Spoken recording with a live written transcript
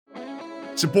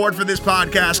Support for this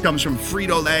podcast comes from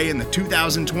Frito-Lay in the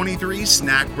 2023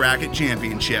 Snack Bracket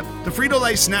Championship. The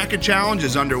Frito-Lay Snack-It Challenge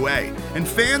is underway, and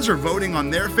fans are voting on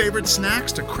their favorite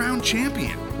snacks to crown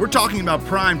champion. We're talking about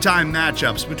prime-time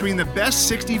matchups between the best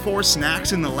 64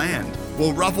 snacks in the land.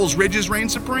 Will Ruffles Ridges reign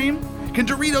supreme? Can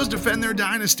Doritos defend their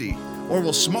dynasty? Or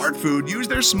will Smart Food use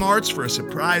their smarts for a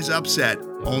surprise upset?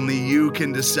 Only you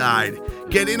can decide.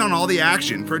 Get in on all the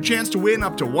action for a chance to win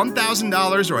up to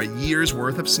 $1,000 or a year's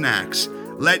worth of snacks.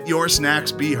 Let your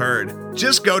snacks be heard.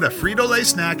 Just go to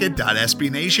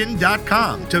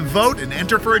fritolaysnacket.sbnation.com to vote and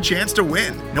enter for a chance to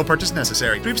win. No purchase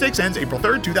necessary. Sweepstakes ends April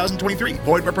 3rd, 2023.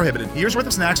 Void where prohibited. Year's worth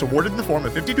of snacks awarded in the form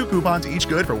of 52 coupons, each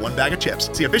good for one bag of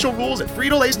chips. See official rules at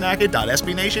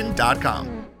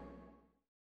fritolaysnacket.sbnation.com.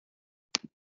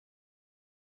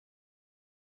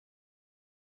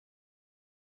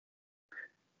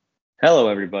 Hello,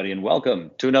 everybody, and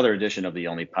welcome to another edition of the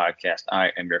Only Podcast.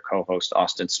 I am your co-host,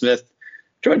 Austin Smith,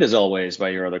 joined as always by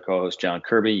your other co-host, John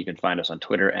Kirby. You can find us on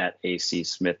Twitter at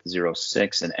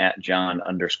ACSmith06 and at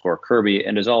John_Kirby.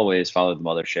 And as always, follow the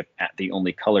mothership at The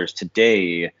Only Colors.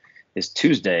 Today is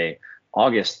Tuesday,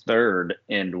 August 3rd,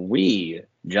 and we,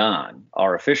 John,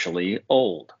 are officially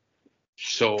old.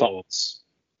 So Thoughts?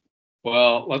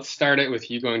 Well, let's start it with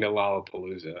you going to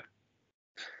Lollapalooza.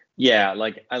 Yeah,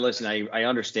 I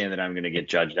understand that I'm going to get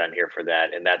judged on here for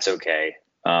that, and that's okay.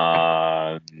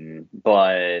 But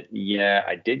yeah,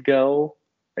 I did go,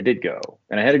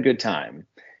 and I had a good time.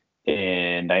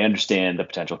 And I understand the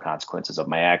potential consequences of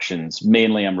my actions.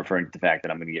 Mainly, I'm referring to the fact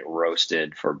that I'm going to get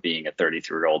roasted for being a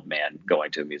 33-year-old man going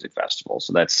to a music festival.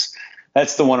 So that's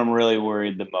the one I'm really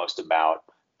worried the most about.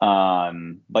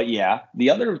 But yeah, the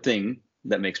other thing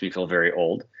that makes me feel very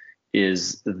old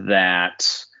is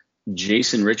that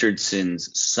Jase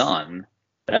Richardson's son,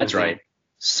 that's right,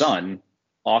 son,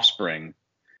 offspring,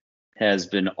 has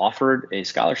been offered a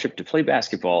scholarship to play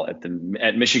basketball at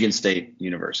Michigan State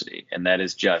University. And that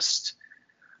is just,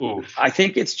 Oof. I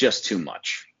think it's just too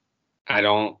much. I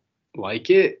don't like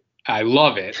it. I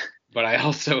love it, but I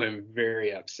also am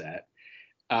very upset.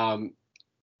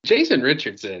 Jase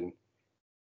Richardson,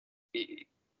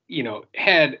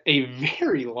 had a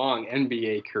very long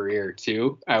NBA career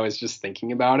too. I was just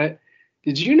thinking about it.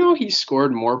 Did you know he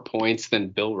scored more points than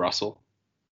Bill Russell?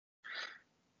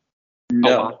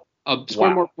 No.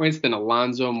 Scored more points than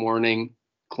Alonzo Mourning,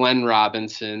 Glenn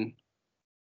Robinson.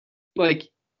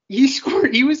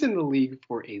 He was in the league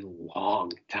for a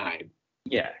long time.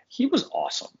 Yeah, he was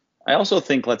awesome. I also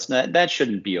think that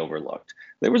shouldn't be overlooked.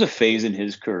 There was a phase in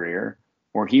his career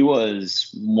where he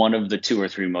was one of the two or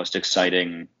three most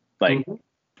exciting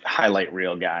highlight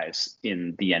reel guys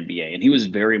in the NBA, and he was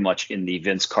very much in the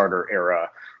Vince Carter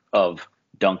era of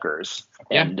dunkers,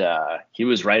 and he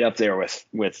was right up there with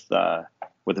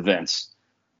Vince.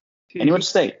 And he went to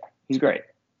State. He's great.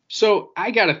 So I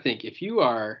gotta think, if you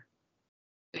are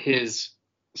his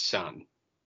son,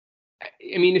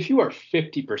 I mean, if you are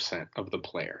 50% of the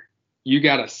player, you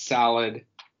got a solid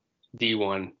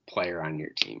D1 player on your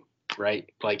team, right?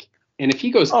 And if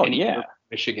he goes anywhere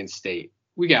Michigan State,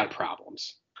 we got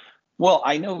problems. Well,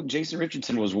 I know Jase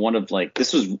Richardson was one of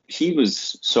he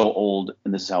was so old,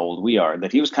 and this is how old we are,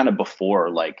 that he was kind of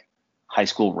before high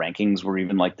school rankings were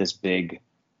even this big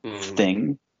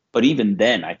thing. But even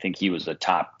then, I think he was a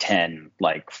top 10,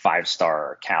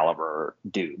 5-star caliber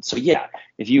dude. So yeah,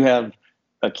 if you have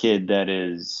a kid that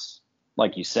is,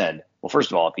 like you said, well,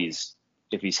 first of all, if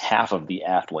he's half of the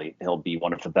athlete, he'll be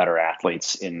one of the better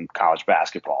athletes in college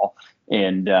basketball.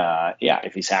 And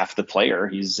if he's half the player,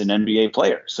 he's an NBA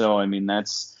player. So, I mean,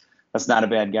 that's not a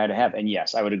bad guy to have. And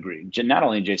yes, I would agree. Not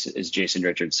only is Jase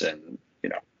Richardson,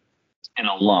 an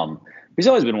alum, he's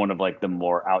always been one of the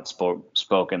more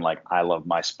outspoken, I love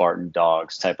my Spartan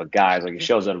dogs type of guys. He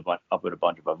shows up at a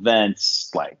bunch of events,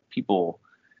 people,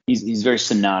 he's very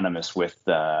synonymous with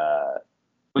the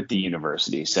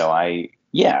university. So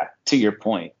to your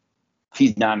point, if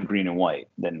he's non-green and white,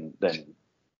 then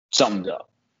something's up.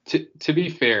 To be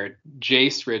fair,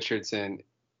 Jase Richardson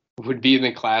would be in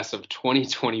the class of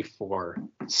 2024,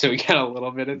 so we got a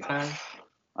little bit of time.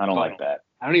 I don't like that.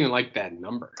 I don't even like that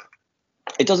number.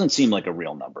 It doesn't seem like a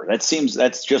real number. That's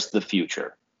just the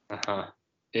future.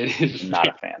 It is. Not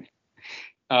a fan.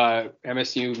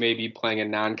 MSU may be playing a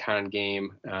non-con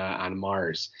game on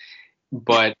Mars,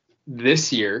 but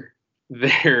this year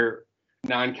their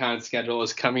non-con schedule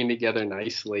is coming together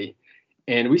nicely.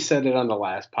 And we said it on the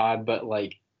last pod, but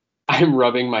I'm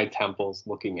rubbing my temples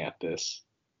looking at this,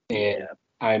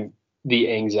 and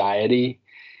the anxiety.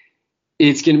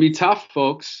 It's going to be tough,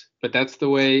 folks, but that's the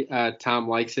way Tom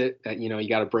likes it. That you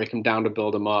got to break them down to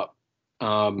build them up.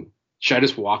 Should I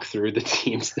just walk through the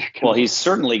teams? Well, he's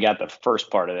certainly got the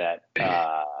first part of that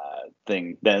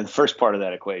the first part of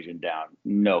that equation down,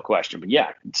 no question. But yeah,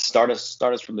 start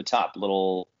us from the top.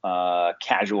 Little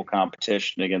casual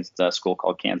competition against a school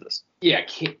called Kansas. Yeah,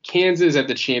 Kansas at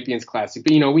the Champions Classic.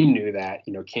 But we knew that.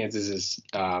 Kansas is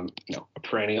a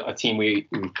perennial, a team we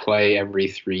play every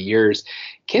 3 years.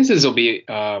 Kansas will be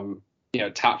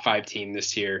top 5 team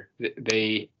this year.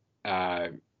 They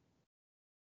have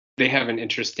an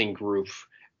interesting group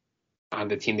on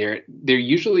the team. They're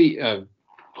usually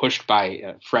pushed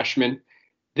by freshmen.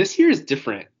 This year is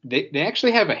different. They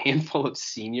actually have a handful of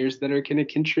seniors that are going to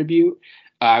contribute.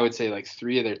 I would say like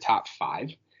 3 of their top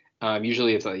 5.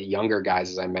 Usually it's like younger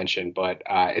guys, as I mentioned, but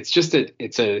it's just a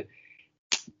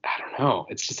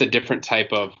different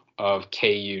type of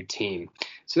KU team.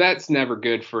 So that's never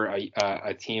good for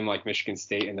a team like Michigan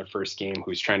State in their first game,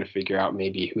 who's trying to figure out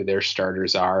maybe who their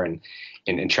starters are and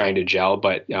trying to gel.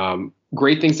 But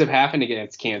great things have happened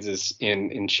against Kansas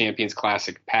in Champions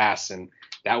Classic pass, and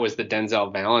that was the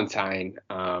Denzel Valentine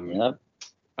a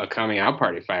coming out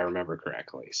party, if I remember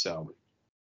correctly. So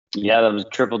yeah, that was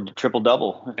triple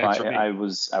double. That's right. I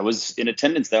was in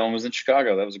attendance. That one was in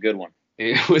Chicago. That was a good one.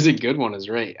 It was a good one, is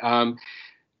right.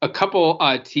 A couple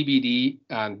TBD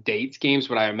dates games,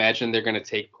 but I imagine they're going to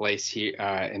take place here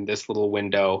in this little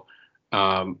window.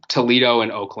 Toledo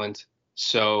and Oakland.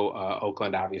 So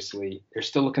Oakland, obviously, they're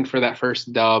still looking for that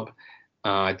first dub.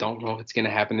 I don't know if it's going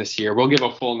to happen this year. We'll give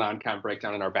a full non-con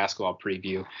breakdown in our basketball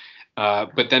preview.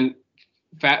 But then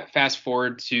fast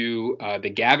forward to the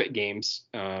Gavitt games,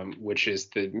 which is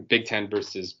the Big Ten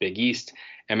versus Big East.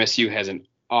 MSU has an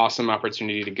awesome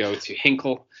opportunity to go to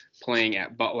Hinkle, playing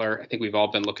at Butler. I think we've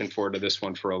all been looking forward to this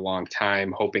one for a long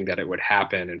time, hoping that it would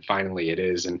happen, and finally it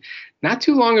is. And not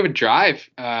too long of a drive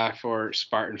for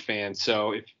Spartan fans.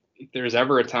 So if there's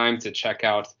ever a time to check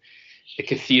out the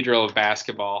Cathedral of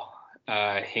Basketball,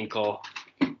 Hinkle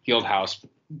Fieldhouse,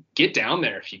 get down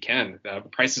there if you can. The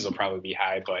prices will probably be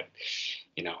high, but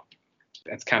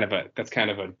that's kind of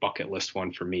a bucket list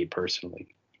one for me personally.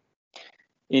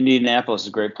 Indianapolis is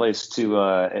a great place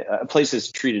a place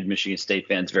that's treated Michigan State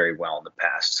fans very well in the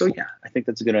past. So yeah, I think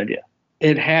that's a good idea.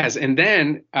 It has. And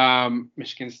then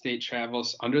Michigan State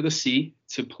travels under the sea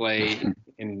to play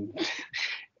in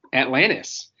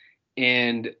Atlantis.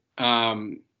 And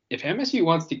if MSU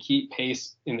wants to keep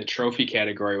pace in the trophy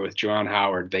category with Juwan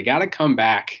Howard, they got to come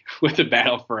back with a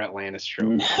battle for Atlantis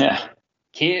trophy. Yeah.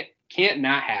 Can't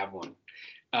not have one.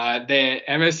 The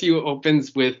MSU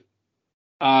opens with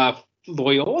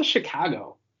Loyola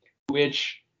Chicago,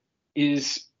 which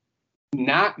is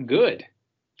not good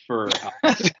for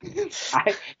us.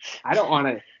 I don't want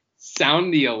to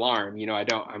sound the alarm.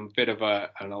 I'm a bit of an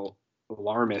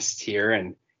alarmist here,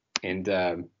 and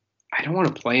I don't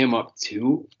want to play them up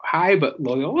too high, but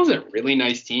Loyola's a really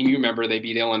nice team. You remember they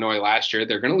beat Illinois last year.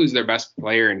 They're going to lose their best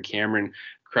player in Cameron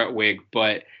Krutwig,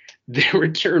 but they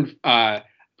returned, I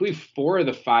believe, 4 of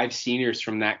the 5 seniors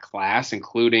from that class,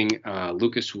 including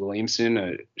Lucas Williamson,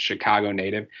 a Chicago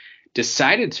native,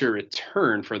 decided to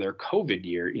return for their COVID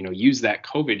year, use that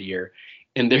COVID year.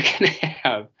 And they're going to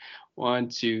have 1,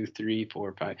 2, 3,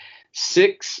 4, 5,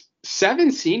 6,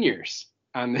 7 seniors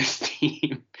on this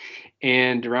team,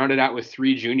 and rounded out with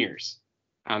 3 juniors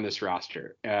on this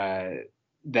roster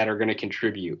that are going to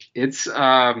contribute. It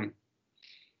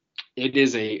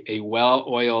is a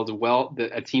well-oiled,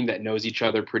 a team that knows each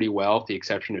other pretty well, with the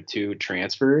exception of 2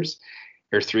 transfers,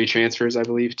 or 3 transfers, I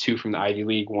believe, 2 from the Ivy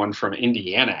League, 1 from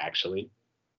Indiana, actually,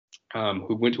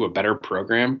 who went to a better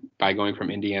program by going from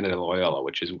Indiana to Loyola,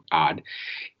 which is odd.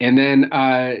 And then,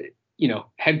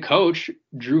 head coach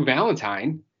Drew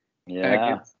Valentine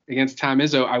against Tom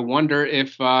Izzo. I wonder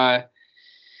if Tom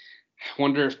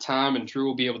and Drew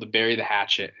will be able to bury the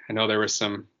hatchet. I know there was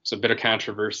a bit of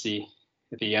controversy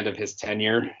at the end of his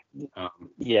tenure.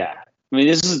 Yeah. I mean,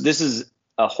 this is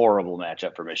a horrible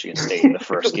matchup for Michigan State in the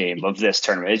first game of this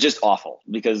tournament. It's just awful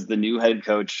because the new head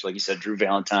coach, like you said, Drew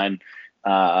Valentine,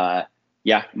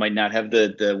 might not have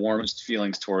the warmest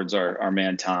feelings towards our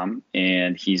man Tom,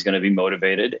 and he's going to be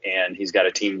motivated, and he's got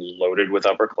a team loaded with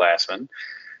upperclassmen.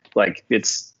 Like the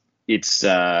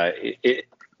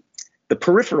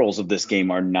peripherals of this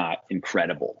game are not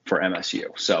incredible for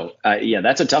MSU. So,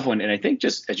 that's a tough one. And I think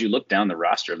just as you look down the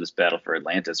roster of this battle for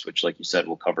Atlantis, which, like you said,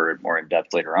 we'll cover it more in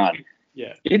depth later on,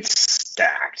 it's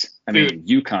stacked. I mean,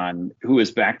 UConn, who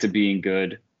is back to being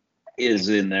good, is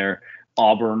in there.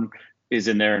 Auburn is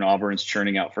in there, and Auburn's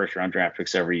churning out first-round draft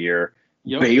picks every year.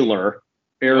 Yep. Baylor,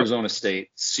 Arizona State,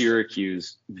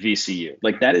 Syracuse, VCU.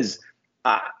 Like, that is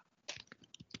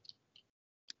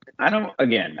I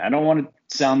don't want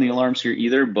to sound the alarms here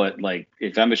either, but like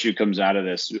if MSU comes out of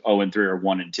this 0-3 or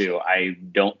 1-2, I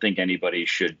don't think anybody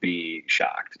should be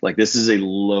shocked. Like this is a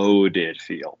loaded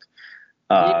field.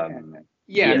 Yeah, I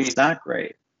mean, it's not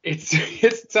great.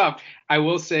 It's tough. I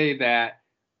will say that,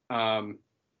 I'll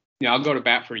go to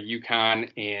bat for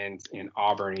UConn and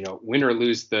Auburn. Win or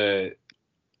lose the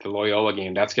Loyola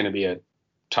game, that's going to be a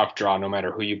tough draw no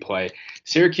matter who you play.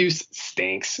 Syracuse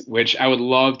stinks, which I would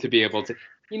love to be able to.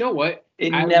 You know what? It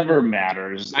never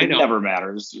matters. I know. It never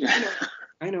matters.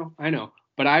 I know.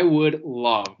 But I would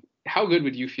love. How good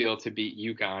would you feel to beat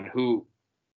UConn, who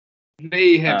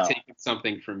they have taken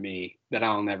something from me that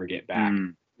I'll never get back,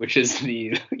 which is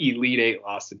the Elite Eight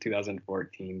loss in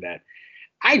 2014. That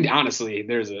I honestly,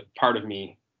 there's a part of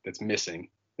me that's missing.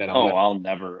 That I'll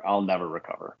never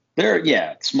recover.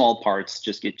 Small parts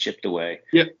just get chipped away.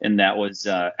 Yep. And that was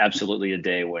absolutely a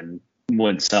day when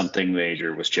something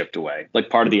major was chipped away. Like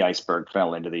part of the iceberg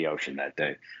fell into the ocean that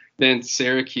day. Then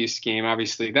Syracuse game,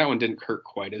 obviously that one didn't hurt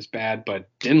quite as bad, but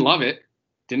didn't love it.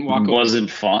 Didn't walk away. Wasn't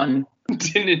fun.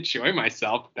 Didn't enjoy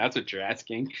myself. That's what you're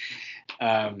asking.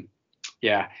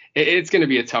 It's going to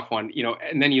be a tough one,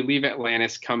 and then you leave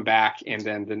Atlantis, come back, and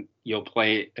then you'll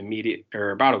play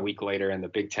about a week later in the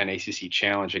Big Ten ACC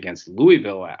Challenge against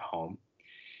Louisville at home.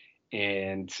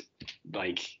 And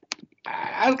like,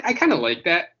 I kind of like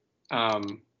that.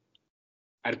 I'm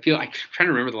trying to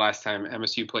remember the last time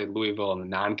MSU played Louisville in the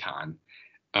non-con.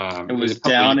 It was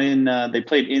down in, they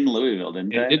played in Louisville, didn't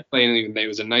they? They did play in Louisville. It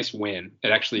was a nice win.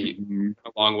 It actually went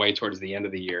a long way towards the end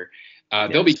of the year.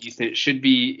 They'll be decent. It should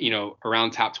be,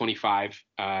 around top 25,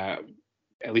 at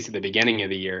least at the beginning of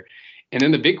the year. And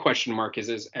then the big question mark is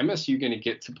MSU going to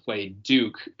get to play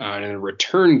Duke in a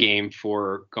return game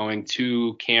for going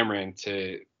to Cameron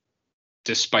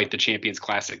despite the Champions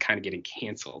Classic kind of getting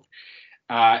canceled.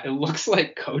 It looks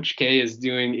like Coach K is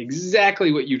doing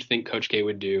exactly what you'd think Coach K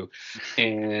would do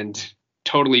and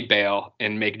totally bail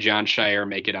and make John Shire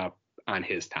make it up on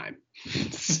his time.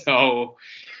 So...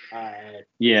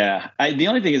 the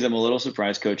only thing is I'm a little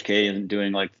surprised Coach K isn't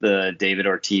doing like the David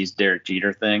Ortiz, Derek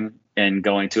Jeter thing and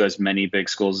going to as many big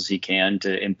schools as he can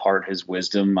to impart his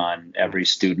wisdom on every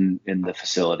student in the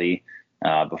facility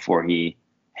before he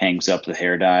hangs up the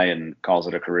hair dye and calls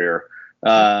it a career.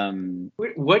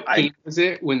 What game was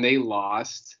it when they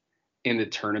lost in the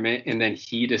tournament and then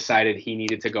he decided he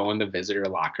needed to go in the visitor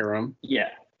locker room?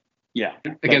 Yeah.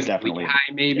 Against definitely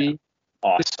Lehigh, maybe. Yeah.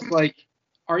 Awesome. Like,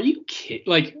 are you kidding?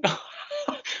 Like,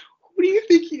 what do you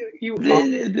think you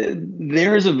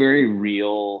There's a very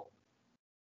real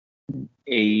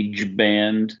age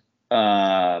band,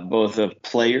 both of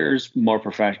players more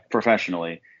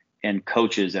professionally and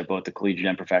coaches at both the collegiate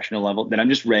and professional level that I'm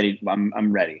just ready.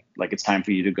 I'm ready. Like it's time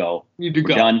for you to go. You to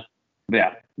go. Done.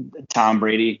 Yeah. Tom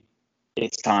Brady,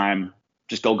 it's time.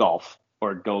 Just go golf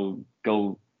or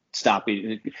go stop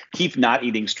eating. Keep not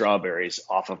eating strawberries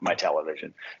off of my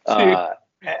television.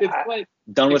 It's like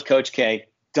done with Coach K,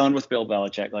 done with Bill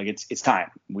Belichick. Like it's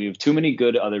time. We have too many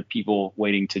good other people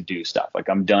waiting to do stuff. Like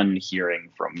I'm done hearing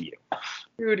from you.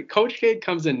 Dude, Coach K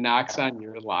comes and knocks on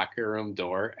your locker room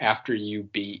door after you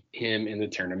beat him in the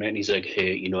tournament. And he's like,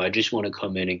 hey, I just want to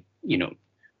come in and,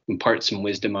 impart some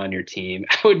wisdom on your team.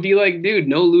 I would be like, dude,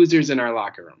 no losers in our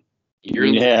locker room.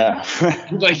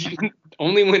 Like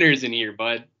only winners in here,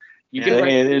 bud.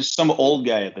 Hey, there's some old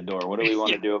guy at the door. What do we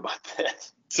want to do about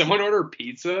this? Someone order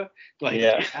pizza? Like,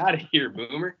 get out of here,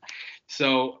 boomer.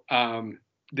 So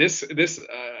this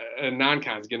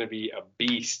non-con is going to be a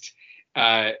beast.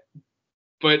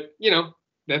 But,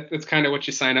 that's kind of what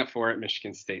you sign up for at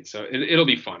Michigan State. So it'll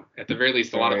be fun. At the very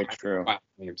least, a lot of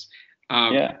games.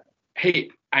 Hey,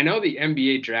 I know the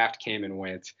NBA draft came and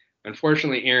went.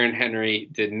 Unfortunately, Aaron Henry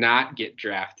did not get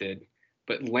drafted,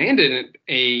 but landed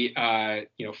a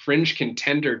fringe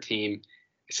contender team.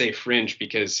 I say fringe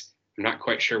because I'm not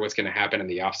quite sure what's going to happen in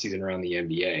the offseason around the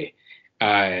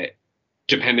NBA,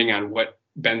 depending on what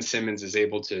Ben Simmons is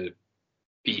able to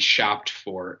be shopped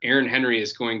for. Aaron Henry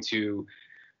is going to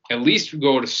at least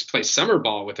go to play summer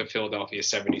ball with the Philadelphia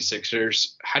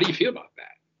 76ers. How do you feel about that?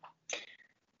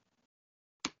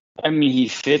 I mean, he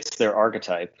fits their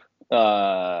archetype.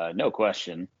 No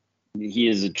question. He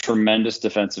is a tremendous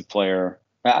defensive player.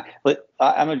 But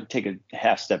I'm going to take a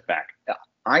half step back.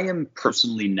 I am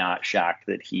personally not shocked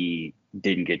that he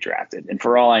didn't get drafted. And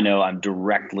for all I know, I'm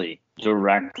directly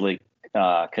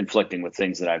conflicting with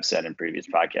things that I've said in previous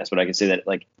podcasts. But I can say that,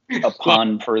 like,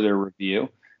 upon further review,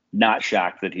 not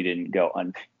shocked that he didn't go.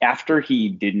 And after he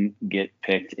didn't get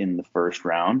picked in the first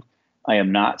round, I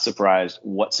am not surprised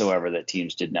whatsoever that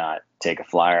teams did not take a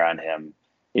flyer on him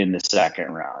in the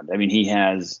second round. I mean, he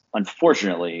has,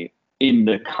 unfortunately, a lot of in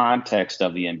the context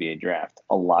of the NBA draft,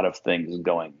 a lot of things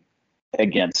going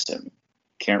against him.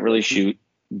 Can't really shoot.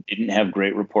 Didn't have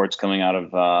great reports coming out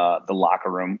of the locker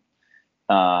room.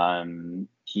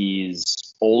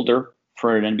 He's older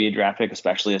for an NBA draft pick,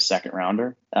 especially a second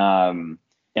rounder. And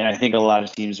I think a lot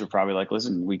of teams are probably like,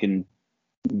 listen, we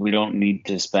don't need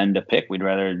to spend a pick. We'd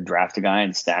rather draft a guy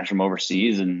and stash him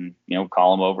overseas and,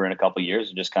 call him over in a couple of years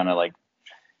and just kind of like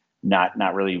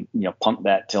not really, pump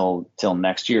that till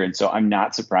next year. And so I'm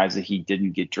not surprised that he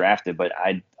didn't get drafted, but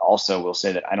I also will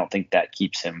say that I don't think that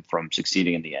keeps him from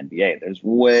succeeding in the NBA. There's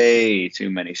way too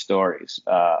many stories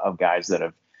of guys that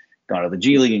have gone to the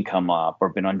G League and come up or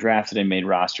been undrafted and made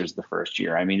rosters the first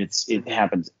year. I mean, it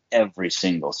happens every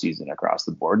single season across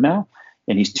the board now,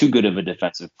 and he's too good of a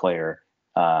defensive player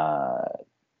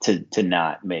to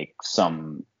not make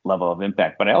some level of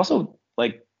impact. But I also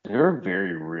there are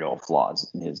very real flaws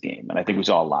in his game. And I think we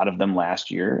saw a lot of them last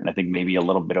year. And I think maybe a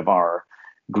little bit of our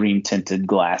green tinted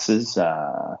glasses,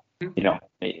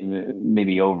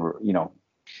 maybe over,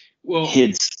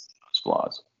 hid those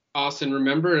flaws. Austin,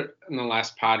 remember in the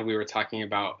last pod, we were talking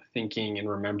about thinking and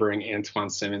remembering Antoine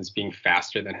Simmons being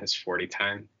faster than his 40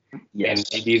 time. Yes. And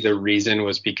maybe the reason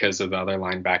was because of the other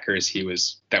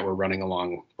linebackers that were running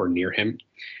along or near him.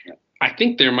 Yeah. I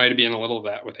think there might have been a little of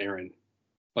that with Aaron.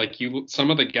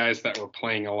 Some of the guys that were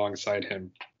playing alongside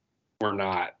him were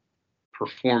not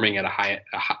performing at a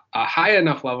high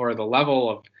enough level, or the level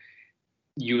of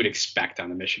you would expect on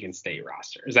the Michigan State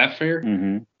roster. Is that fair?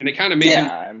 Mm-hmm. And it kind of made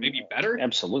him maybe better.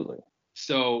 Absolutely.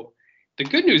 So the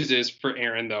good news is for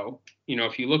Aaron, though,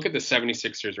 if you look at the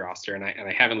 76ers roster, and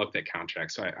I haven't looked at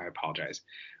contracts, so I apologize,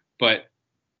 but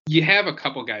you have a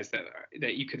couple guys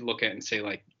that you could look at and say,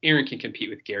 like, Aaron can compete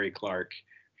with Gary Clark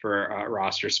for a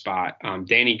roster spot.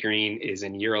 Danny Green is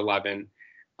in year 11.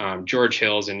 George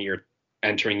Hill's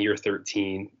entering year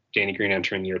 13. Danny Green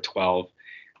entering year 12.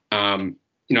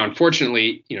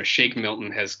 Unfortunately, Shake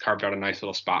Milton has carved out a nice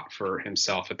little spot for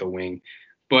himself at the wing.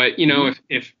 But,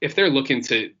 if they're looking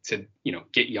to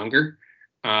get younger,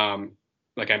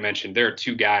 like I mentioned, there are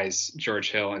two guys, George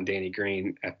Hill and Danny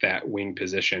Green, at that wing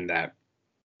position that,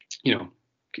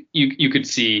 you could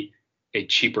see a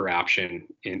cheaper option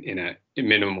in a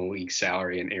minimum league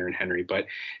salary in Aaron Henry. But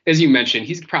as you mentioned,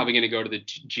 he's probably going to go to the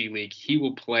G League. He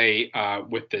will play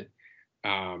with the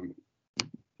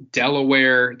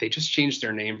Delaware. They just changed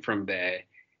their name from the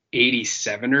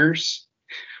 87ers,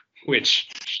 which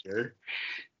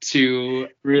to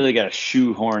really got to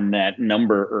shoehorn that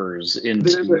numberers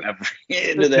into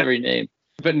every name.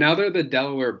 But now they're the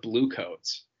Delaware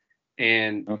Bluecoats,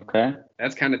 and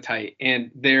that's kind of tight.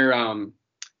 And their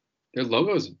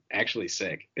logo is actually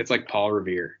sick. It's like Paul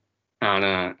Revere on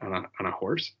a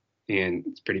horse, and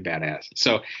it's pretty badass.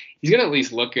 So he's gonna at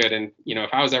least look good. And if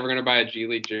I was ever gonna buy a G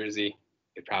League jersey,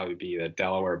 it'd probably be the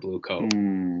Delaware Bluecoat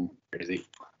jersey.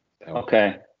 So.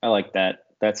 Okay, I like that.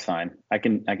 That's fine. I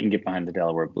can get behind the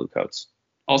Delaware Bluecoats.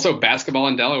 Also, basketball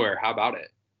in Delaware. How about it?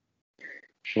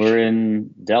 We're in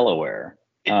Delaware.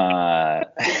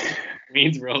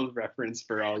 Greensboro reference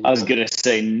for all you. I was gonna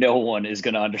say no one is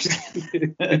gonna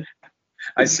understand.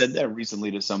 I said that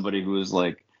recently to somebody who was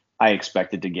like, I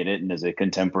expected to get it, and as a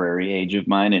contemporary age of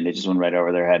mine, and it just went right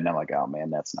over their head, and I'm like, oh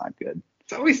man, that's not good.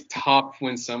 It's always tough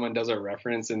when someone does a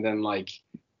reference and then like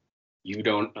you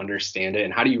don't understand it,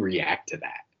 and how do you react to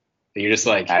that? You're just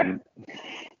like,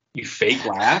 you fake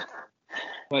laugh.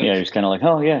 Like, yeah, you're just kind of like,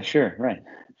 oh yeah, sure, right.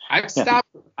 I've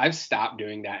stopped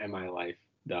doing that in my life,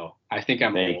 though. I think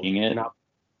I'm faking it.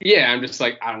 Yeah, I'm just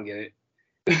like, I don't get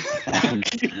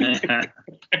it.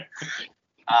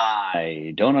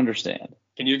 I don't understand.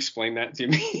 Can you explain that to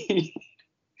me?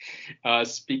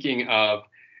 Speaking of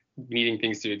needing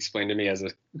things to explain to me, as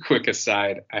a quick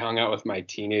aside, I hung out with my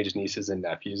teenage nieces and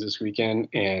nephews this weekend,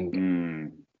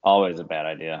 and always a bad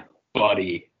idea,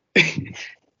 buddy.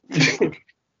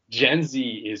 Gen Z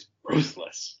is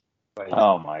ruthless. Like,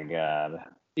 oh my god.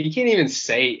 You can't even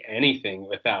say anything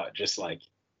without just like,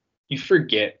 you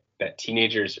forget that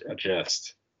teenagers are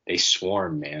they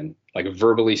swarm, man, like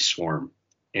verbally swarm.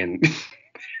 And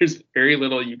there's very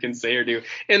little you can say or do.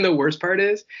 And the worst part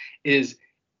is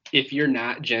if you're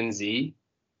not Gen Z,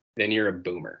 then you're a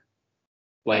boomer.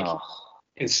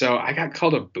 And so I got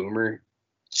called a boomer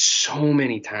so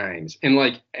many times. And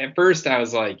like, at first I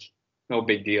was like, no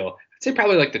big deal. I'd say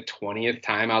probably like the 20th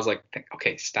time I was like,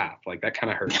 okay, stop. Like, that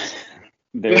kind of hurts.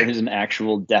 There is an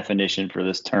actual definition for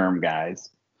this term, guys.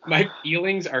 My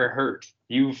feelings are hurt.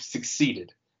 You've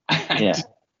succeeded. Yeah.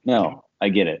 No, I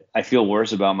get it. I feel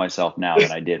worse about myself now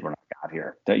than I did when I got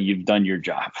here. That you've done your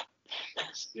job.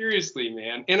 Seriously,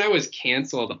 man. And I was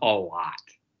canceled a lot.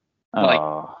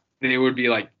 Like, they would be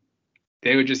like,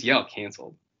 they would just yell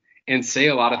canceled and say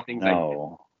a lot of things.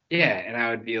 No. And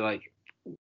I would be like,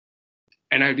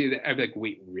 I'd be like,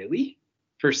 wait, really?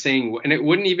 For saying, and it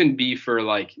wouldn't even be for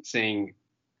like saying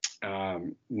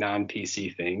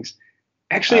non-PC things.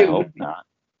 Actually, I hope not.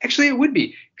 Actually, it would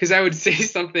be, because I would say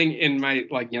something, and my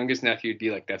like youngest nephew would be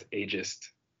like, "That's ageist."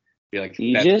 Be like,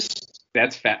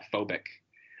 "That's fat phobic,"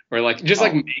 or like just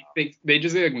like they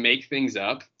just like make things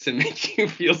up to make you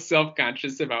feel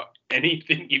self-conscious about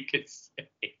anything you could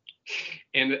say.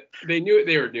 And they knew what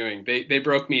they were doing. They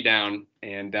broke me down,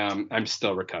 and I'm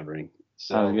still recovering.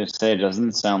 So I was gonna say, it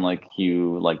doesn't sound like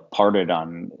you like parted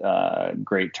on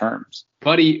great terms.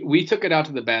 Buddy, we took it out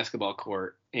to the basketball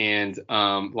court, and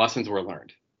lessons were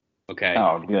learned. Okay.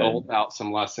 Oh, good. Rolled out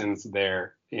some lessons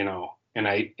there, and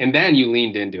then you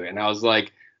leaned into it, and I was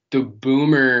like, the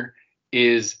boomer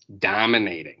is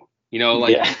dominating. You know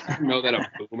that a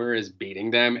boomer is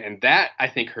beating them, and that I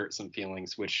think hurt some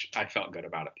feelings, which I felt good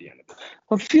about at the end of it.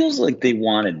 Well, it feels like they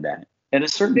wanted that. At a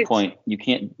certain point, you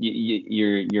can't.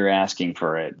 You're asking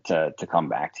for it to come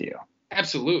back to you.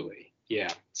 Absolutely, yeah.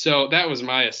 So that was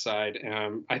my aside.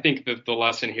 I think that the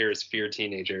lesson here is fear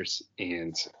teenagers,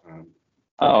 and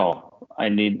I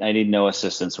need no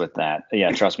assistance with that.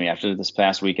 Yeah, trust me. After this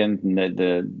past weekend,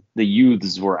 the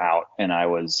youths were out, and I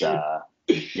was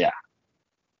yeah.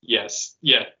 Yes,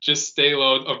 yeah. Just stay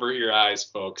low, avert your eyes,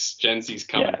 folks. Gen Z's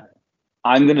coming. Yeah.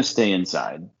 I'm gonna stay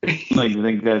inside. Like, I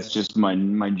think that's just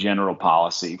my general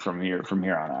policy from here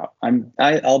on out.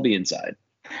 I'll be inside.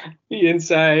 Be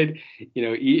inside,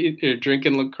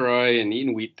 drinking LaCroix and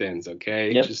eating wheat thins.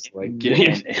 Okay, yep. Just like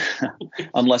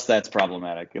unless that's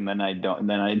problematic, and then I don't.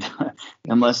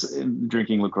 Unless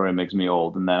drinking LaCroix makes me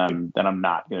old, and then I'm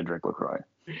not gonna drink LaCroix.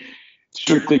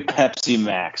 Strictly Pepsi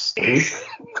Max,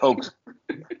 Coke,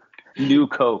 new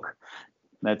Coke.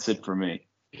 That's it for me.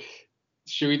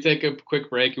 Should we take a quick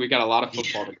break? We got a lot of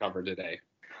football to cover today.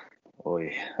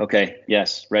 Okay.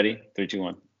 Yes. Ready? 3, 2,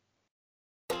 1.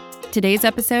 Today's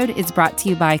episode is brought to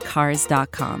you by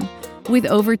Cars.com. With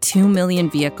over 2 million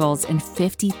vehicles and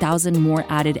 50,000 more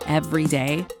added every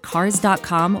day,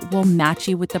 Cars.com will match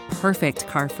you with the perfect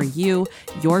car for you,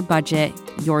 your budget,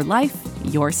 your life,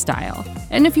 your style.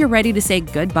 And if you're ready to say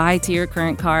goodbye to your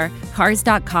current car,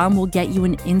 Cars.com will get you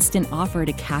an instant offer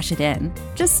to cash it in.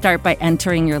 Just start by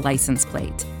entering your license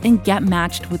plate and get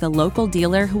matched with a local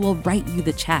dealer who will write you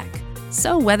the check.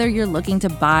 So whether you're looking to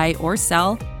buy or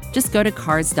sell, just go to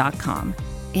Cars.com.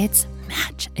 It's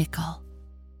magical.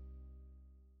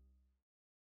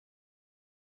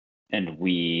 And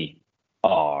we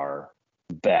are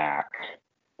back.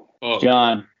 Oh.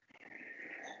 John,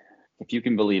 if you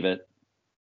can believe it,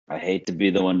 I hate to be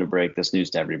the one to break this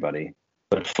news to everybody,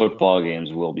 but football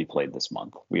games will be played this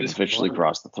month. We've officially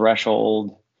crossed the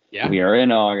threshold. Yeah. We are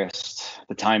in August.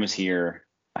 The time is here.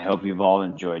 I hope you've all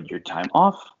enjoyed your time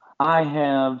off. I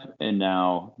have, and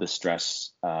now the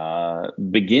stress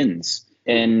begins.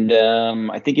 And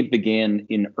I think it began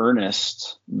in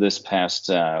earnest this past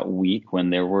week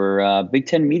when there were Big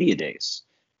Ten media days.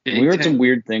 We heard some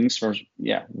weird things from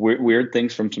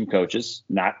some coaches.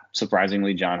 Not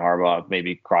surprisingly, John Harbaugh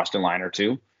maybe crossed a line or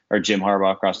two, or Jim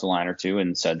Harbaugh crossed a line or two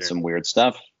and said some weird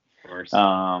stuff. Of course.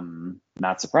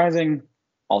 Not surprising.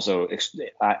 Also,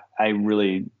 I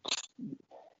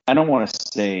don't want to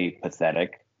say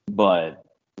pathetic, but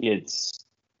it's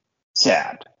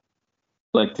sad.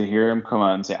 Like, to hear him come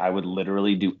out and say, I would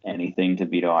literally do anything to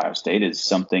beat Ohio State is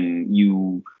something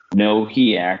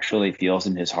he actually feels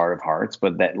in his heart of hearts.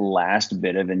 But that last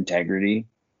bit of integrity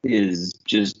is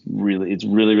just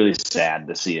really sad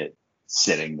to see it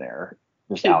sitting there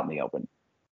just out in the open.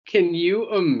 Can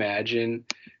you imagine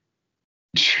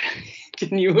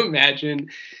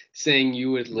saying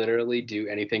you would literally do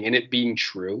anything and it being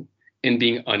true and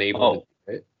being unable to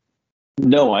do it?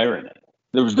 No irony.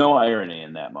 There was no irony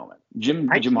in that moment. Jim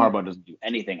Harbaugh doesn't do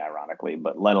anything ironically,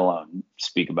 but let alone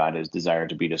speak about his desire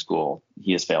to beat a school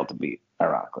he has failed to beat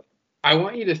ironically. I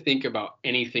want you to think about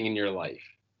anything in your life,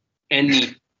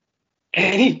 anything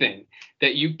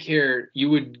that you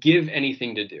would give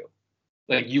anything to do.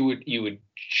 Like you would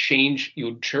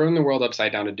turn the world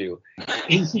upside down to do,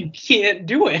 and you can't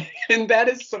do it. And that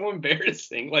is so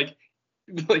embarrassing. Like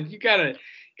you gotta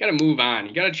move on.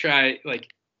 You gotta try. Like,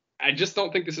 I just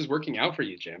don't think this is working out for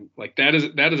you, Jim. Like, that is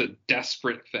a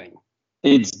desperate thing.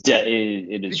 It is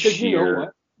because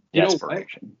sheer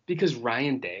desperation. Because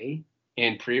Ryan Day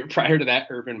and prior to that,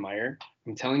 Urban Meyer,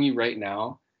 I'm telling you right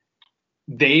now,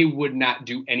 they would not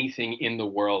do anything in the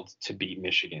world to beat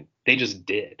Michigan. They just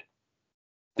did.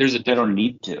 They don't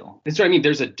need to. That's what I mean.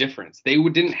 There's a difference. They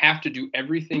didn't have to do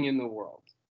everything in the world.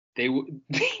 They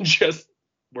just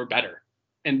were better.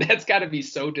 And that's got to be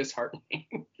so disheartening.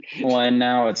 Well, and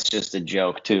now it's just a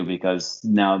joke too, because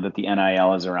now that the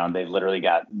NIL is around, they've literally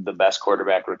got the best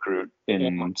quarterback recruit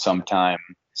in some time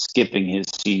skipping his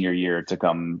senior year to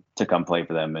come play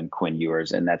for them, and Quinn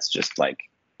Ewers. And that's just like,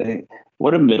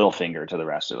 what a middle finger to the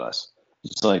rest of us.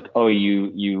 It's like, oh,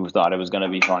 you thought it was going to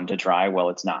be fun to try. Well,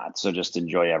 it's not. So just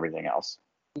enjoy everything else.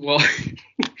 Well,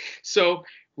 so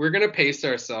we're going to pace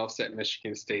ourselves at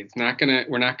Michigan State.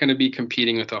 We're not going to be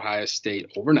competing with Ohio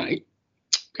State overnight.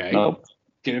 Okay. Nope.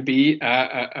 It's going to be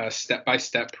a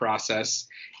step-by-step process.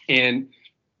 And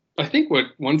I think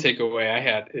one takeaway I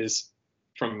had is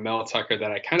from Mel Tucker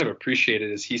that I kind of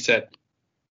appreciated is he said,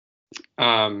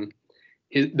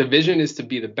 the vision is to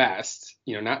be the best,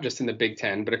 not just in the Big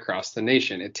Ten, but across the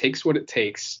nation. It takes what it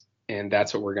takes, and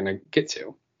that's what we're going to get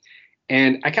to.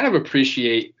 And I kind of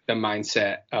appreciate the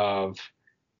mindset of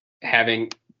having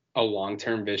a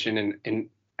long-term vision. And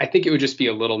I think it would just be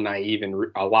a lot naive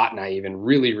and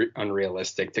really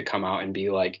unrealistic to come out and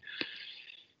be like,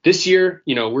 this year,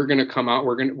 we're going to come out,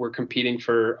 we're competing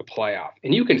for a playoff.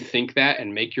 And you can think that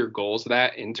and make your goals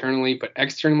that internally, but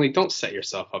externally, don't set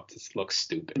yourself up to look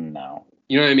stupid. No.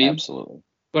 You know what I mean? Absolutely.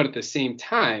 But at the same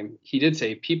time, he did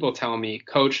say, people tell me,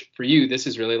 Coach, for you, this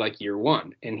is really like year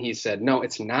one. And he said, no,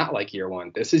 it's not like year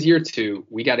one. This is year two.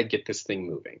 We got to get this thing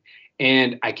moving.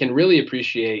 And I can really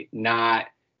appreciate not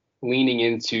leaning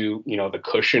into, the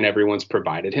cushion everyone's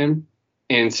provided him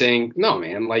and saying, no,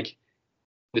 man, like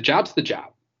the job's the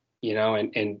job,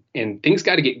 and things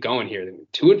got to get going here.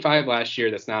 2-5 last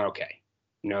year. That's not okay.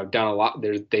 Done a lot.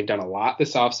 They've done a lot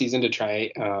this offseason to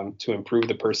try to improve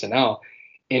the personnel.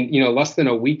 And, less than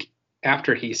a week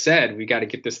after he said, we got to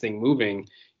get this thing moving,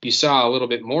 you saw a little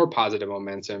bit more positive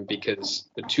momentum because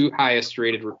the two highest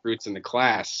rated recruits in the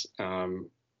class, I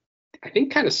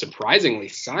think kind of surprisingly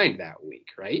signed that week.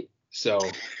 Right. So.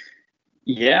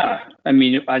 Yeah. I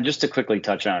mean, just to quickly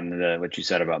touch on what you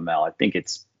said about Mel, I think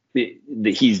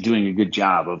he's doing a good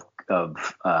job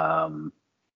of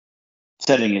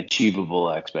setting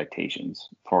achievable expectations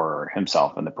for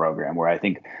himself and the program, where I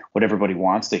think what everybody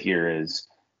wants to hear is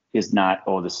not,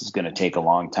 oh, this is going to take a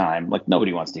long time. Like,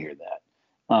 nobody wants to hear that.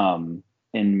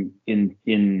 And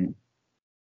in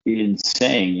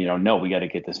saying, no, we got to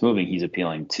get this moving, he's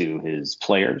appealing to his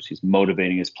players. He's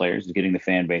motivating his players. He's getting the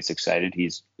fan base excited.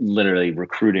 He's literally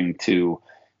recruiting to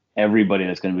everybody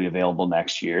that's going to be available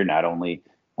next year, not only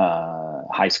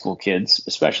high school kids,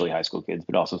 especially high school kids,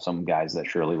 but also some guys that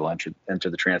surely will enter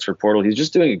the transfer portal. He's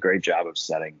just doing a great job of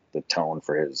setting the tone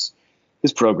for his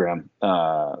program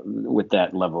with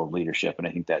that level of leadership. And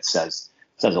I think that says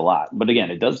a lot. But again,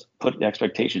 it does put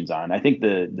expectations on. I think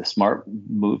the smart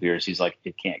move here is he's like,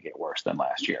 it can't get worse than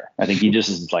last year. I think he just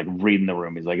is like reading the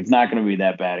room. He's like, it's not going to be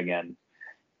that bad again.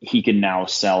 He can now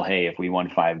sell, hey, if we won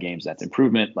 5 games, that's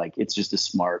improvement. Like, it's just a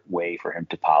smart way for him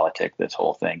to politic this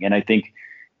whole thing. And I think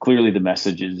clearly the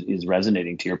message is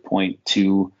resonating, to your point,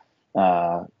 to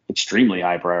extremely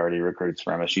high priority recruits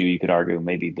for MSU. You could argue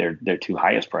maybe they're two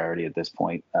highest priority at this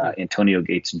point. Antonio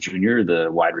Gates Jr., the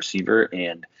wide receiver,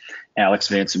 and Alex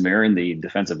Van Sumeren, the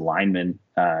defensive lineman,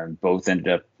 both ended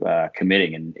up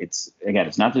committing. And it's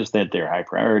not just that they're high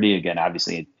priority. Again,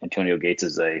 obviously Antonio Gates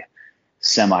is a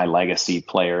semi-legacy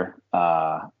player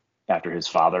after his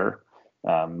father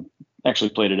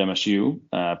actually played at MSU,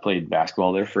 played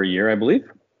basketball there for a year, I believe,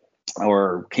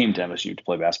 or came to MSU to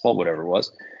play basketball, whatever it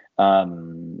was.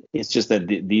 It's just that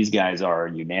these guys are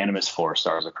unanimous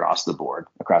 4-stars across the board,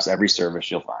 across every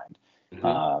service you'll find.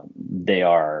 Mm-hmm. They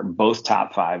are both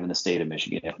top 5 in the state of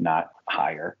Michigan, if not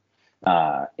higher.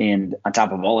 And on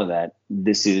top of all of that,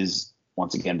 this is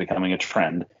once again becoming a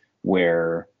trend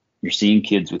where you're seeing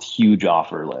kids with huge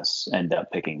offer lists end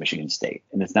up picking Michigan State.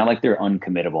 And it's not like they're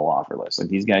uncommittable offer lists. Like,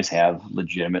 these guys have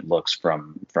legitimate looks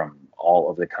from all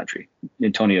over the country.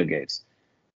 Antonio Gates,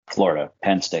 Florida,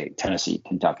 Penn State, Tennessee,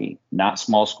 Kentucky, not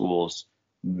small schools,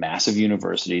 massive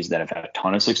universities that have had a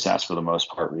ton of success for the most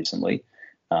part recently.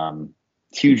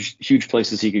 Huge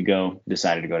places he could go,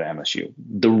 decided to go to MSU.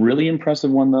 The really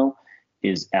impressive one, though,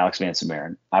 is Alex Van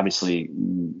Sumeren. Obviously,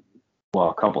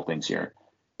 well, a couple things here.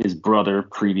 His brother,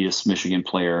 previous Michigan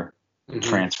player,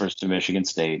 transfers to Michigan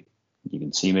State. You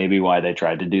can see maybe why they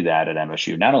tried to do that at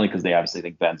MSU. Not only because they obviously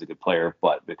think Ben's a good player,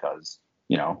 but because,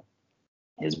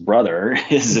 his brother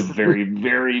is a very,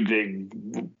 very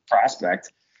big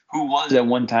prospect who was at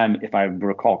one time, if I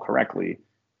recall correctly,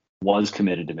 was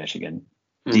committed to Michigan,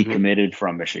 decommitted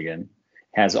from Michigan,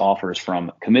 has offers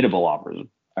from committable offers,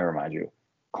 I remind you,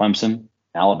 Clemson,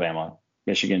 Alabama,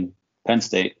 Michigan, Penn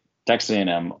State, Texas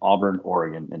A&M, Auburn,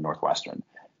 Oregon, and Northwestern.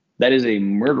 That is a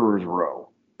murderer's row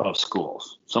of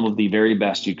schools, some of the very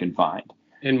best you can find.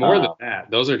 And more than that,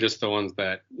 those are just the ones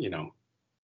that,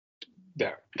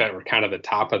 that were kind of the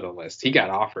top of the list. He got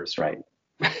offers from. Right.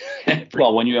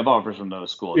 Well, when you have offers from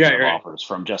those schools, you have offers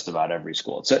from just about every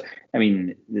school. So, I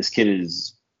mean, this kid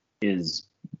is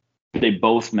they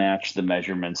both match the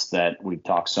measurements that we've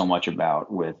talked so much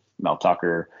about with Mel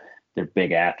Tucker. They're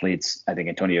big athletes. I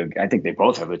think they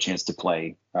both have a chance to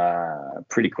play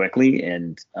pretty quickly.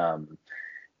 And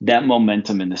that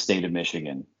momentum in the state of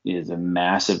Michigan is a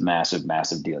massive, massive,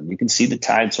 massive deal. And you can see the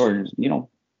tide sort of,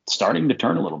 starting to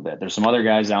turn a little bit. There's some other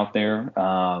guys out there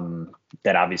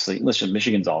that obviously, listen,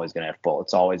 Michigan's always going to have pull.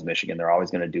 It's always Michigan. They're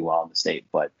always going to do well in the state.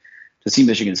 But to see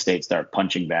Michigan State start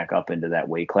punching back up into that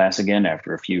weight class again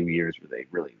after a few years where they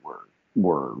really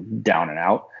were down and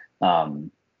out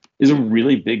is a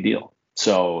really big deal.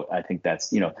 So I think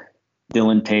that's,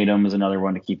 Dylan Tatum is another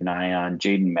one to keep an eye on.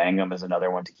 Jaden Mangum is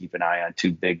another one to keep an eye on.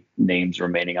 Two big names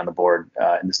remaining on the board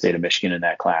in the state of Michigan in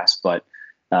that class. But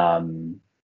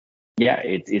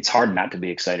it's hard not to be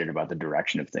excited about the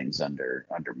direction of things under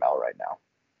Mel right now.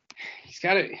 He's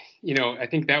got it. I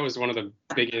think that was one of the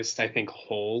biggest,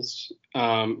 holes.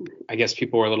 I guess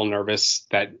people were a little nervous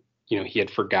that, he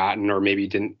had forgotten or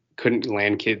maybe couldn't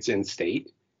land kids in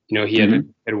state. He had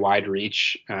a wide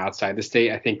reach outside the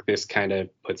state. I think this kind of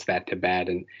puts that to bed.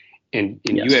 And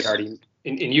yes.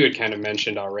 you had kind of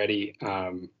mentioned already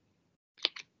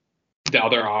the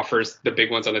other offers, the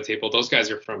big ones on the table. Those guys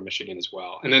are from Michigan as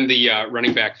well. And then the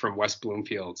running back from West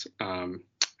Bloomfield. I'm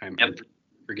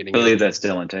forgetting. I believe that's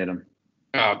Dylan Tatum.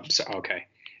 Okay.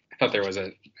 I thought there was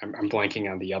I'm blanking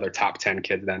on the other top 10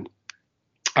 kid then.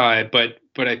 But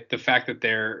the fact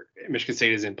that Michigan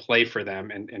State is in play for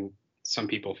them and some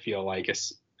people feel like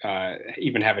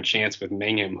even have a chance with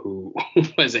Mangum, who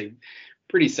was a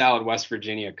pretty solid West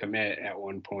Virginia commit at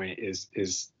one point,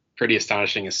 is pretty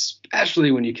astonishing,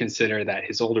 especially when you consider that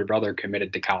his older brother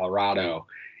committed to Colorado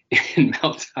and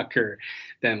Mel Tucker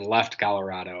then left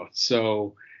Colorado.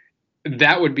 So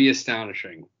that would be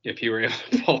astonishing if he were able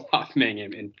to pull off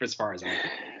Mangum, as far as I'm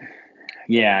concerned.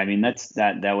 Yeah, I mean,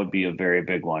 that would be a very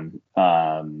big one.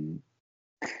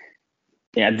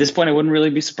 At this point, I wouldn't really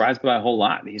be surprised by a whole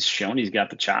lot. He's shown he's got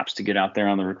the chops to get out there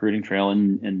on the recruiting trail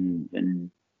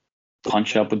and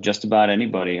punch up with just about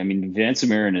anybody. I mean, Vance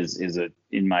Amiron is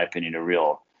in my opinion,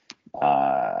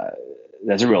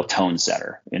 that's a real tone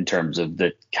setter in terms of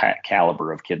the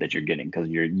caliber of kid that you're getting, because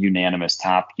you're unanimous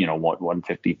top,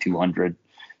 150, 200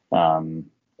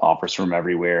 offers from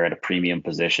everywhere at a premium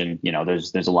position.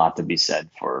 There's a lot to be said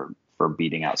for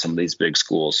beating out some of these big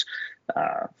schools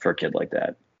for a kid like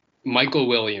that. Michael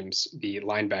Williams, the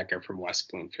linebacker from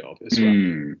West Bloomfield as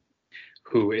well,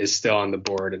 who is still on the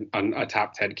board, a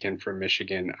top 10 kid from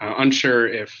Michigan. Unsure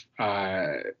if,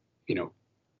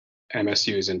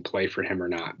 MSU is in play for him or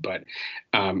not, but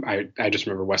I just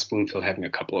remember West Bloomfield having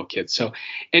a couple of kids. So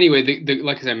anyway,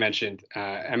 like as I mentioned,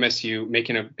 MSU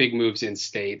making a big moves in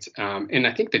state. And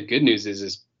I think the good news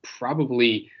is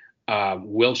probably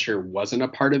Wilshire wasn't a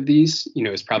part of these,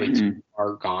 is probably too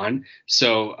far gone.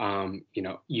 So,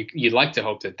 you'd like to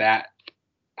hope that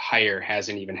hire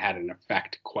hasn't even had an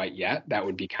effect quite yet. That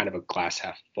would be kind of a glass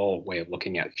half full way of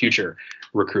looking at future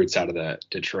recruits out of the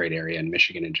Detroit area and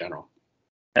Michigan in general.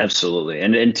 Absolutely.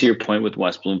 And to your point with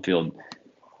West Bloomfield,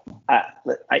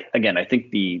 I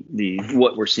think the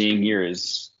what we're seeing here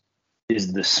is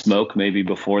the smoke maybe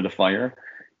before the fire.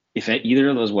 If either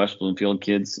of those West Bloomfield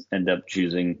kids end up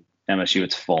choosing MSU,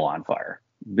 it's full on fire,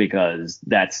 because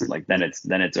that's then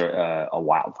it's a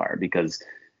wildfire, because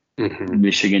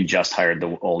Michigan just hired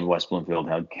the old West Bloomfield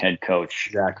head coach.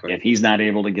 Exactly. If he's not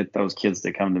able to get those kids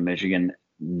to come to Michigan,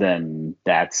 then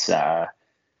that's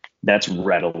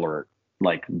red alert,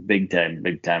 like big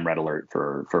time red alert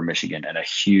for Michigan, and a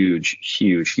huge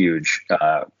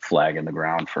flag in the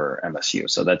ground for MSU.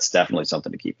 So that's definitely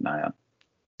something to keep an eye on.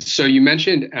 So you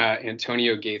mentioned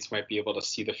Antonio Gates might be able to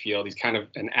see the field. He's kind of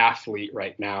an athlete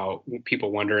right now.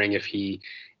 People wondering if he,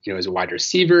 is a wide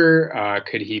receiver.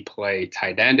 Could he play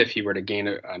tight end if he were to gain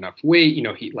enough weight?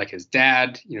 He, like his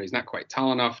dad, he's not quite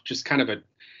tall enough. Just kind of I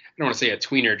don't want to say a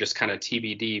tweener, just kind of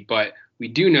TBD. But we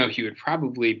do know he would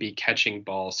probably be catching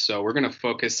balls. So we're going to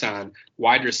focus on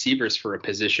wide receivers for a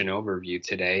position overview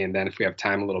today. And then if we have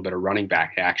time, a little bit of running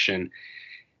back action.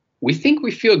 We think we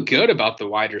feel good about the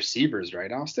wide receivers,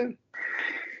 right, Austin?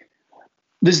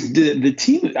 The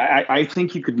team, I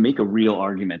think you could make a real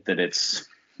argument that it's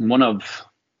one of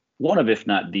if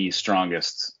not the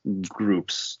strongest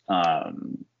groups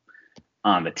on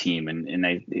the team, and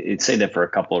I'd say that for a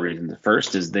couple of reasons. The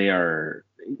first is the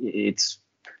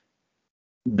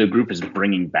group is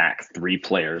bringing back three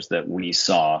players that we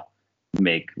saw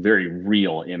make very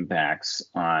real impacts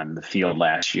on the field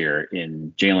last year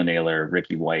in Jalen Naylor,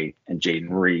 Ricky White, and Jaden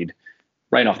Reed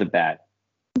right off the bat.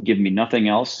 Give me nothing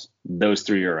else. Those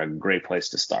three are a great place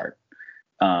to start.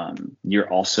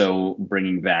 You're also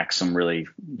bringing back some really,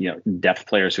 depth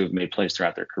players who have made plays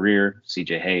throughout their career.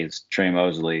 CJ Hayes, Trey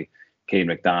Mosley, Cade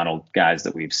McDonald, guys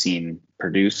that we've seen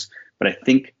produce. But I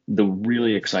think the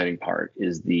really exciting part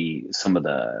is some of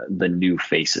the new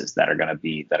faces that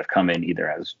have come in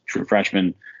either as true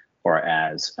freshmen or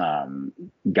as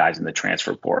guys in the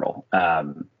transfer portal.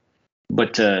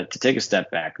 But to take a step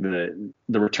back, the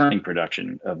returning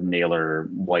production of Naylor,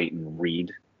 White, and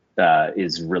Reed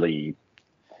is really,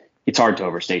 it's hard to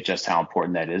overstate just how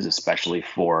important that is, especially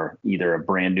for either a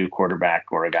brand new quarterback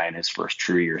or a guy in his first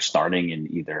true year starting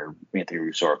in either Anthony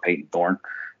Russo or Peyton Thorne.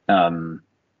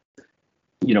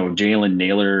 Jalen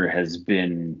Naylor has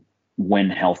been, when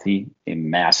healthy, a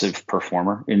massive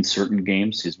performer in certain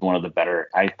games. He's one of the better,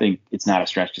 I think it's not a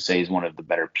stretch to say he's one of the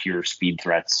better pure speed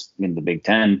threats in the Big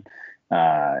Ten,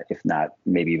 if not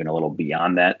maybe even a little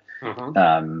beyond that.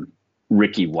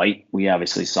 Ricky White, we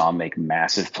obviously saw make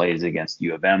massive plays against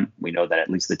U of M. We know that at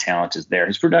least the talent is there.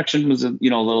 His production was a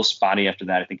little spotty after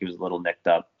that. I think he was a little nicked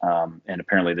up. And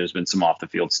apparently there's been some off the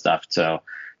field stuff to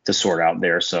sort out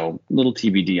there. So a little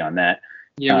TBD on that.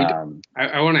 Yeah,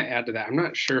 I want to add to that. I'm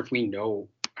not sure if we know.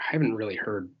 I haven't really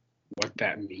heard what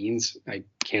that means. I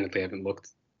candidly haven't looked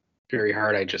very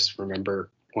hard. I just remember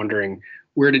wondering,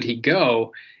 where did he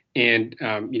go? And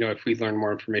if we learn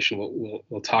more information,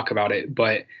 we'll talk about it.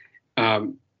 But I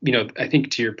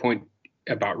think to your point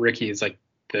about Ricky is like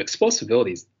the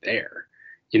explosibility is there.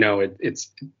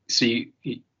 It's so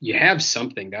you have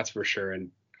something, that's for sure. And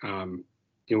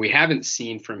we haven't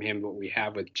seen from him what we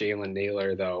have with Jalen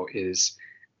Naylor though is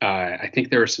I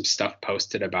think there was some stuff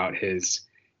posted about his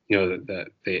the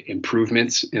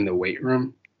improvements in the weight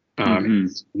room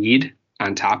and speed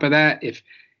on top of that. If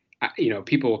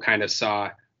people kind of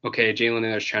saw, okay, Jalen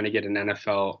Naylor's trying to get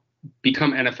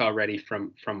become NFL ready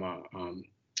from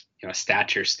a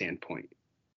stature standpoint,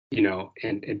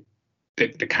 and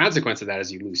the consequence of that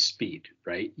is you lose speed,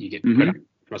 right? You get put on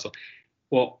muscle.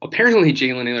 Well, apparently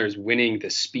Jalen Naylor is winning the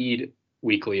Speed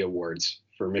Weekly Awards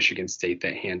for Michigan State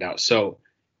that hand out. So,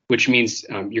 which means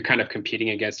you're kind of competing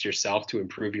against yourself to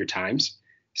improve your times.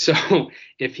 So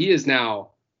if he is now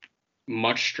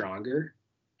much stronger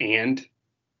and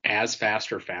as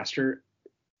fast or faster,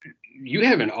 you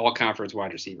have an all-conference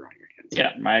wide receiver on your hands.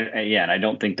 Yeah, and I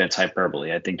don't think that's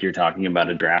hyperbole. I think you're talking about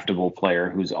a draftable player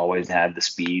who's always had the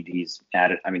speed. He's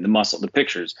added, the muscle, the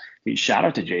pictures. Shout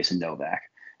out to Jason Novak.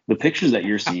 The pictures that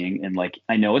you're seeing, and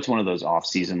I know it's one of those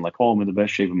off-season, I'm in the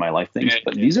best shape of my life things,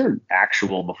 but these are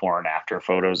actual before and after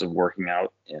photos of working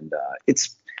out, and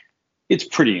it's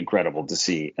pretty incredible to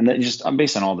see. And that just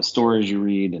based on all the stories you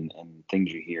read and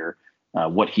things you hear,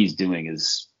 what he's doing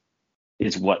is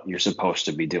what you're supposed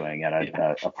to be doing at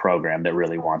a program that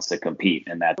really wants to compete,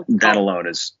 and that alone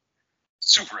is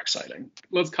super exciting.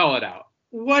 Let's call it out.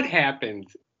 What happened?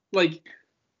 I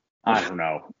don't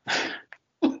know.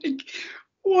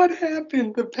 What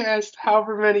happened the past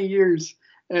however many years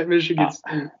at Michigan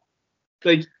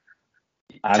State?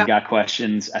 I've got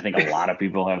questions. I think a lot of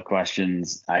people have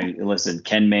questions.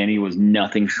 Ken Manny was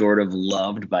nothing short of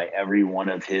loved by every one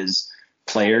of his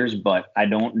players, but I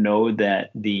don't know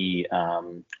that the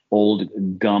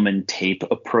old gum and tape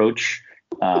approach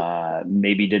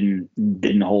maybe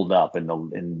didn't hold up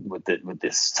with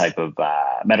this type of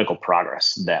medical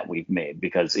progress that we've made,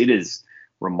 because it is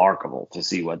remarkable to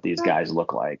see what these guys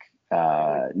look like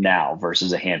now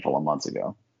versus a handful of months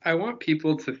ago. I want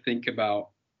people to think about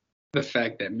the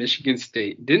fact that Michigan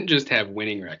State didn't just have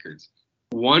winning records,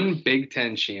 won Big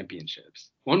Ten championships,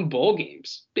 won bowl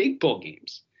games, big bowl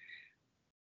games,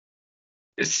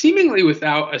 seemingly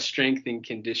without a strength and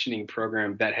conditioning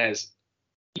program that has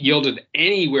yielded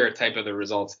anywhere type of the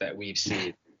results that we've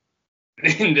seen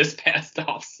in this past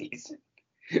off season.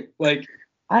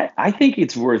 I think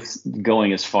it's worth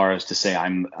going as far as to say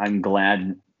I'm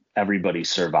glad everybody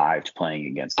survived playing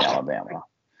against Alabama,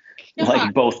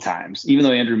 both times. Even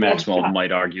though Andrew Maxwell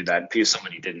might argue that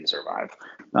somebody didn't survive.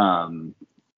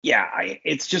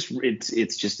 It's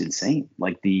just insane.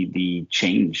 The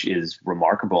change is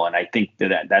remarkable, and I think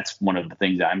that's one of the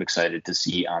things that I'm excited to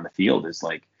see on the field. Is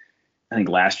I think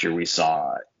last year we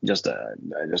saw just a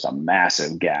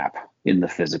massive gap in the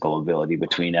physical ability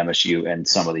between MSU and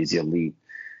some of these elite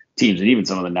teams, and even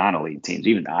some of the non-elite teams.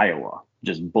 Even Iowa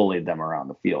just bullied them around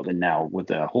the field. And now with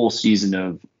the whole season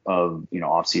of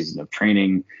off season of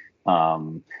training,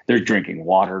 they're drinking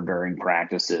water during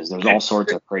practices. There's all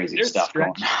sorts of crazy stuff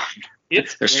going on.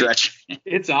 They're stretching.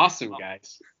 It's awesome,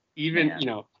 guys. even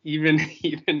Man. even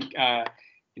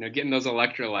getting those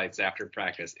electrolytes after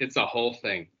practice, it's a whole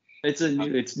thing.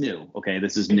 It's new. Okay,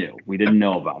 this is new. We didn't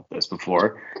know about this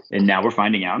before, and now we're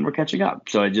finding out and we're catching up.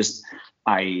 So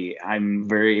I'm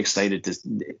very excited to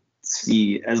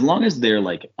see, as long as they're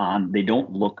they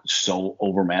don't look so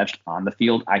overmatched on the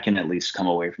field, I can at least come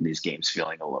away from these games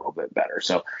feeling a little bit better.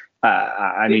 So,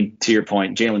 I mean, to your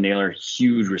point, Jalen Naylor,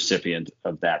 huge recipient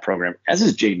of that program, as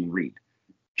is Jaden Reed.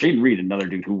 Jaden Reed, another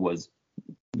dude who was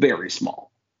very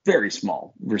small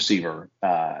receiver,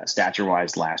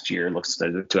 stature-wise last year, looks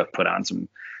to have put on some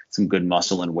good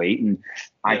muscle and weight. And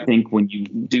I think when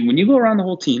you go around the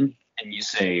whole team and you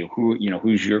say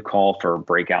who's your call for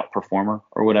breakout performer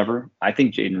or whatever, I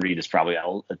think Jaden Reed is probably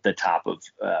at the top of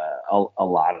a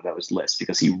lot of those lists,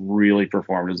 because he really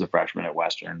performed as a freshman at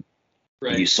Western.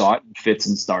 Right. You saw it in fits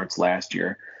and starts last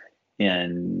year,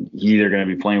 and he's either going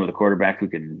to be playing with a quarterback who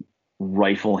can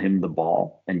rifle him the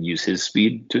ball and use his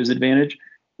speed to his advantage,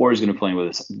 or he's going to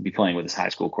be playing with his high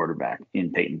school quarterback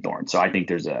in Peyton Thorne. So I think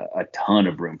there's a ton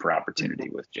of room for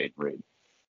opportunity with Jaden Reed.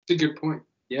 It's a good point.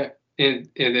 Yeah. And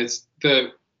it's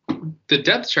the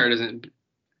depth chart isn't,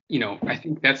 I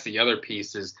think that's the other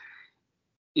piece is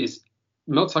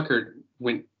Mel Tucker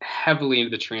went heavily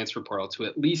into the transfer portal to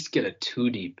at least get a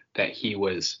 2 deep that he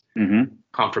was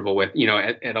comfortable with.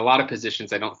 At a lot of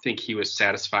positions, I don't think he was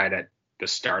satisfied at the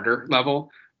starter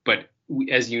level, but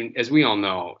as we all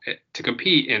know, to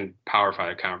compete in Power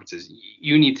 5 conferences,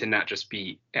 you need to not just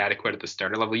be adequate at the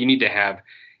starter level, you need to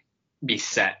be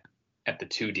set at the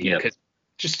 2 deep, because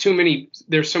just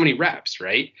there's so many reps,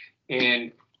 right?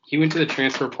 And he went to the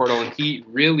transfer portal and he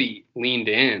really leaned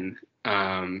in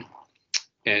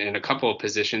in a couple of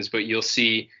positions, but you'll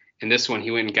see in this one,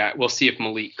 we'll see if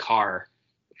Malik Carr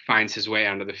finds his way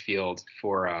onto the field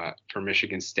for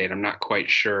Michigan State. I'm not quite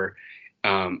sure.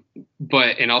 And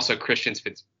also Christian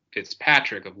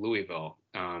Fitzpatrick of Louisville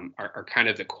are kind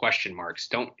of the question marks.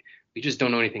 We just don't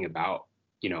know anything about,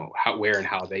 where and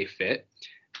how they fit.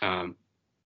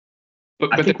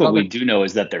 But I think what we do know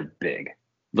is that they're big.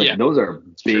 Those are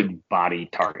big body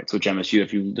targets, which MSU,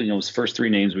 if those first 3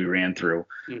 names we ran through,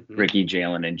 Ricky,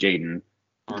 Jalen, and Jaden,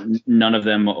 none of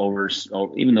them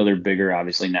even though they're bigger,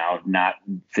 obviously now, not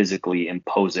physically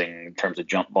imposing in terms of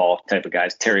jump ball type of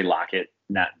guys. Terry Lockett,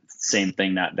 not same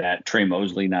thing, not that. Trey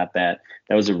Mosley, not that.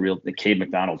 That was the Cade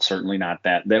McDonald, certainly not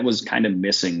that. That was kind of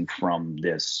missing from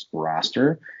this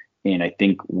roster. And I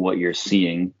think what you're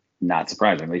seeing, not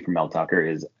surprisingly, from Mel Tucker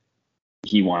is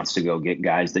he wants to go get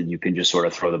guys that you can just sort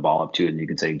of throw the ball up to, and you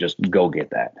can say, just go get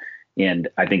that. And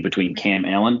I think between Cam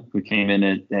Allen, who came in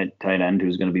at tight end,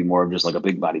 who's going to be more of just like a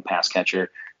big body pass catcher,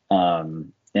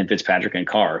 and Fitzpatrick and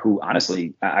Carr, who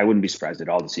honestly, I wouldn't be surprised at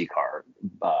all to see Carr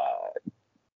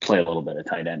play a little bit of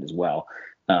tight end as well.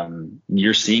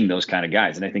 You're seeing those kind of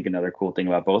guys. And I think another cool thing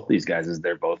about both these guys is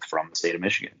they're both from the state of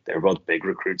Michigan. They're both big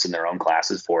recruits in their own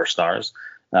classes, 4 stars.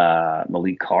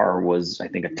 Malik Carr was, I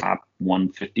think, a top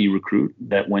 150 recruit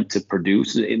that went to Purdue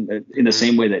in the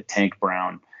same way that Tank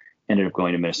Brown ended up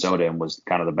going to Minnesota and was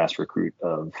kind of the best recruit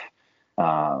of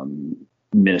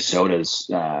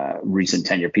Minnesota's recent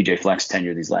tenure, PJ Fleck's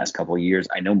tenure these last couple of years.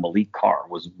 I know Malik Carr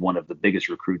was one of the biggest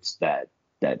recruits that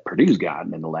Purdue's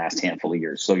gotten in the last handful of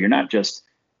years. So you're not just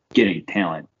getting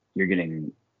talent, you're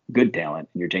getting good talent,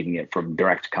 and you're taking it from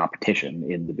direct competition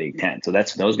in the Big Ten. So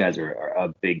those guys are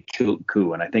a big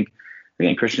coup. And I think,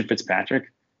 again, Christian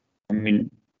Fitzpatrick, I mean,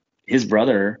 his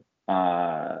brother played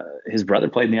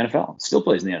in the NFL, still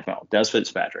plays in the NFL, Des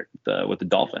Fitzpatrick with the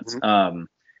Dolphins.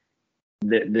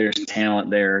 There's talent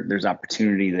there. There's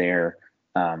opportunity there.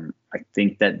 I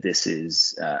think that this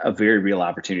is a very real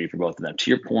opportunity for both of them.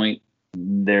 To your point,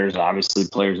 there's obviously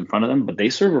players in front of them, but they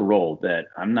serve a role that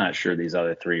I'm not sure these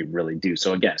other 3 really do.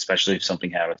 So again, especially if something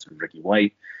happens with Ricky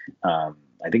White,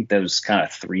 I think those kind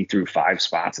of 3 through 5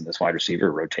 spots in this wide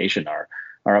receiver rotation are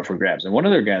up for grabs. And one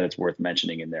other guy that's worth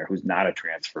mentioning in there, who's not a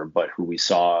transfer, but who we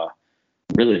saw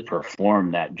really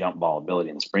perform that jump ball ability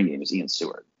in the spring game, is Ian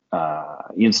Stewart.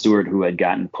 Ian Stewart, who had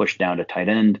gotten pushed down to tight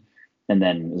end and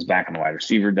then was back on the wide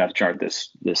receiver depth chart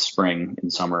this spring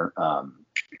and summer.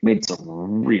 Made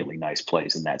some really nice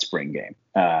plays in that spring game.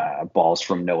 Balls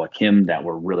from Noah Kim that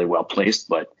were really well placed,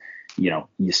 but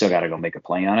you still got to go make a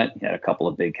play on it. He had a couple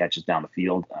of big catches down the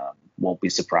field. Won't be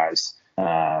surprised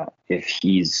if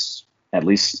he's at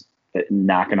least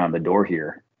knocking on the door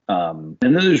here. And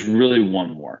then there's really one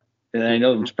more. And I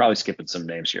know I'm probably skipping some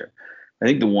names here. I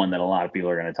think the one that a lot of people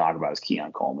are going to talk about is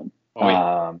Keon Coleman.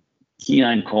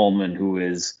 Keon Coleman, who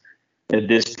is at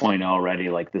this point already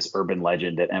like this urban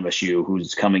legend at MSU,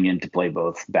 who's coming in to play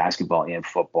both basketball and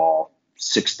football.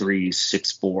 6'3",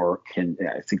 6'4", can,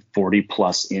 I think,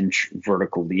 40+ inch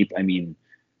vertical leap. I mean,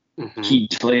 he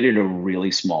played at a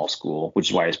really small school, which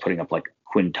is why he's putting up like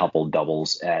quintuple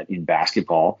doubles in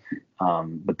basketball.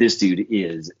 But this dude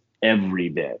is every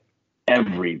bit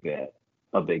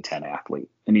a Big Ten athlete,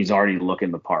 and he's already looking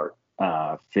the part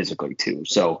physically too.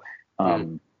 So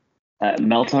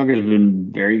Meltog has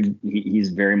been he's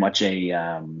very much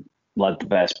a let the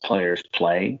best players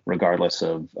play, regardless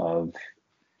of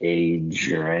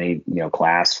age or any,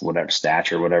 class, whatever,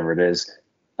 stature, whatever it is,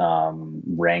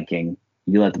 ranking.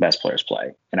 You let the best players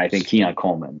play. And I think Keon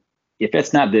Coleman, if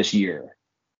it's not this year,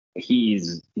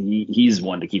 he's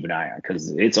one to keep an eye on,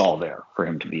 because it's all there for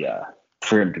him to be a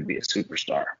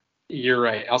superstar. You're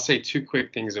right. I'll say two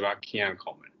quick things about Keon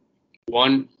Coleman.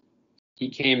 One, he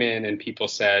came in and people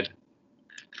said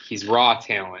he's raw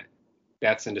talent.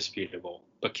 That's indisputable.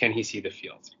 But can he see the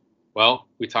field? Well,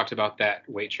 we talked about that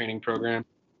weight training program.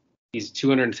 He's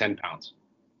 210 pounds.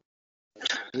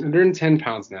 110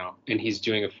 pounds now, and he's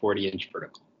doing a 40-inch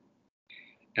vertical.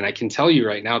 And I can tell you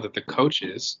right now that the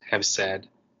coaches have said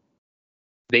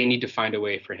they need to find a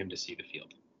way for him to see the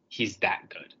field. He's that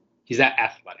good. He's that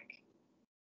athletic.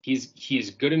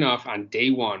 He's good enough on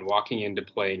day one walking into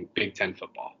playing Big Ten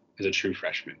football as a true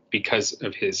freshman because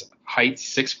of his height,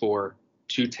 6'4",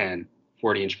 210,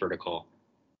 40-inch vertical.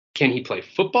 Can he play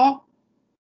football?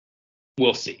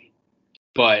 We'll see.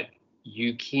 But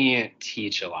you can't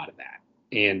teach a lot of that.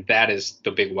 And that is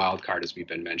the big wild card, as we've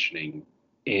been mentioning.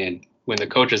 And when the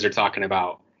coaches are talking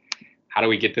about how do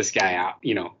we get this guy out,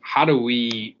 how do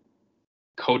we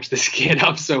coach this kid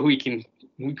up so we can,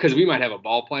 because we might have a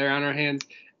ball player on our hands,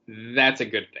 that's a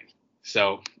good thing.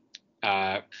 So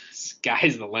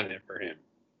sky's the limit for him.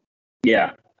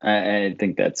 Yeah, I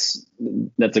think that's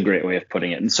a great way of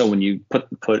putting it. And so when you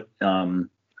put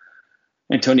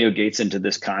Antonio Gates into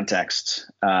this context,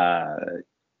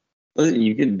 there's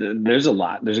going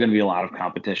to be a lot of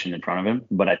competition in front of him,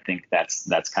 but I think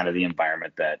that's kind of the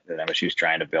environment that MSU is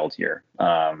trying to build here.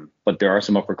 But there are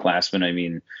some upperclassmen. I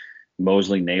mean,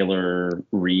 Mosley, Naylor,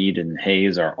 Reed, and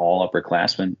Hayes are all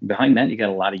upperclassmen. Behind that, you got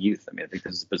a lot of youth. I mean, I think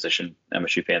this is a position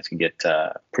MSU fans can get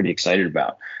pretty excited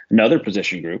about. Another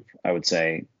position group, I would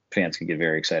say, fans can get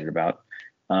very excited about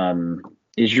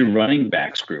is your running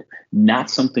backs group. Not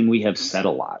something we have said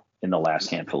a lot in the last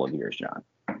handful of years, John.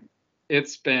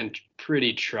 It's been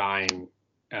pretty trying.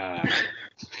 And,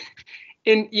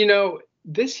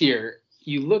 this year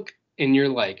you look and you're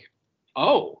like,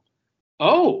 oh,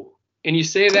 and you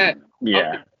say that,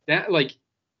 yeah, that like,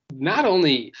 not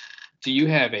only do you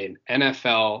have an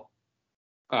NFL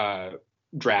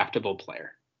draftable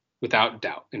player without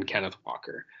doubt in Kenneth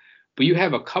Walker, but you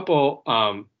have a couple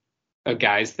of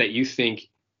guys that you think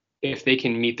if they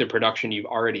can meet the production you've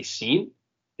already seen,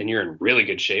 then you're in really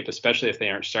good shape, especially if they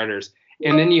aren't starters.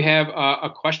 And then you have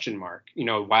a question mark,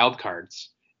 wild cards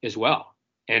as well.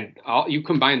 And you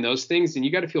combine those things and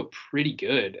you got to feel pretty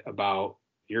good about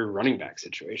your running back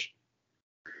situation.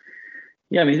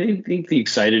 Yeah, I mean, I think the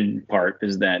excited part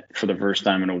is that for the first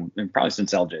time and probably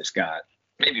since LJ Scott,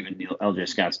 maybe even LJ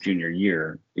Scott's junior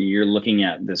year, you're looking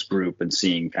at this group and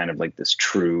seeing kind of like this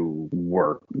true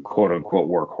quote unquote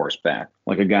workhorse back,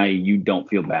 like a guy you don't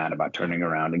feel bad about turning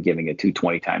around and giving it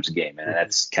 220 times a game. And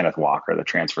that's Kenneth Walker, the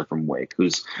transfer from Wake,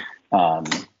 who's,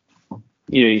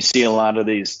 you see a lot of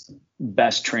these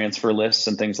best transfer lists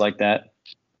and things like that.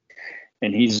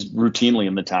 And he's routinely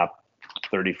in the top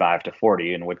 35 to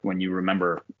 40. And when you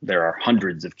remember there are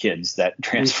hundreds of kids that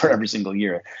transfer every single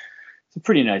year, it's a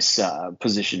pretty nice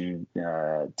position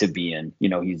to be in.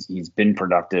 He's been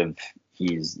productive.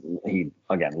 He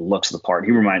again looks the part.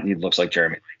 He looks like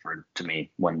Jeremy Langford to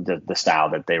me, when the style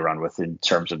that they run with, in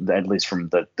terms of, at least from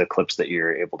the clips that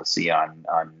you're able to see on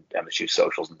MSU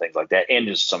socials and things like that, and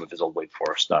just some of his old Wake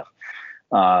Forest stuff.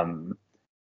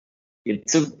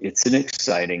 It's an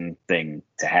exciting thing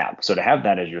to have. So to have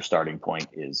that as your starting point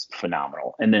is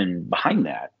phenomenal. And then behind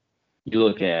that, you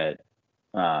look at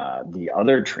the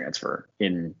other transfer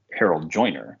in Harold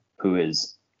Joyner, who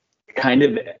is kind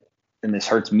of, and this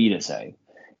hurts me to say,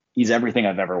 he's everything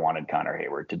I've ever wanted Connor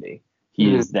Hayward to be.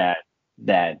 He is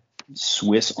that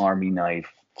Swiss Army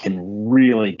knife, can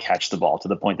really catch the ball to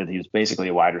the point that he was basically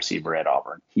a wide receiver at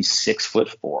Auburn. He's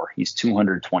 6'4". He's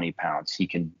 220 pounds. He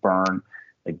can burn.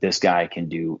 Like, this guy can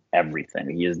do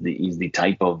everything. He's the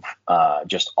type of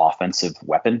just offensive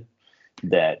weapon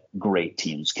that great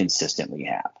teams consistently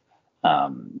have.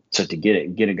 So to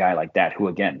get a guy like that, who,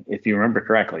 again, if you remember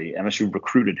correctly, MSU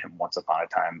recruited him once upon a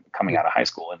time coming out of high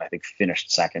school, and I think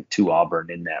finished second to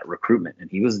Auburn in that recruitment. And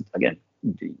he was, again,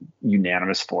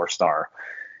 unanimous 4-star,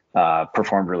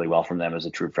 performed really well from them as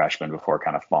a true freshman before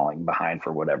kind of falling behind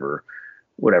for whatever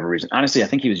whatever reason. Honestly, I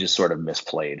think he was just sort of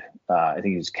misplayed. I think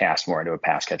he was cast more into a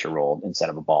pass catcher role instead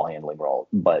of a ball handling role.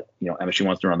 But MSU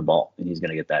wants to run the ball, and he's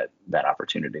going to get that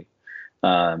opportunity.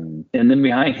 And then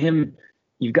behind him,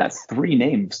 you've got three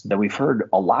names that we've heard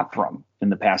a lot from in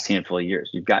the past handful of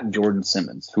years. You've got Jordan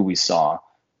Simmons, who we saw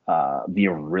be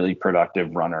a really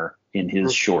productive runner in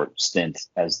his short stint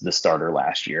as the starter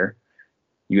last year.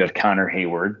 You have Connor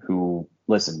Hayward, who,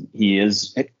 listen, he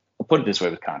is, I'll put it this way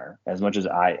with Connor, as much as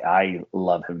I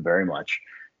love him very much,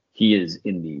 he is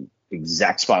in the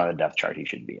exact spot on the depth chart he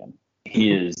should be in.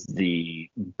 He is the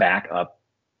backup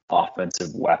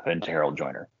offensive weapon to Harold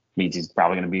Joyner. Means he's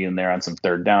probably going to be in there on some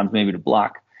third downs, maybe to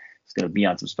block. He's going to be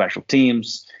on some special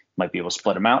teams. Might be able to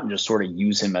split him out and just sort of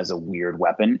use him as a weird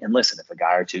weapon. And listen, if a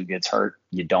guy or two gets hurt,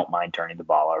 you don't mind turning the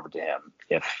ball over to him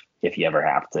if you ever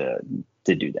have to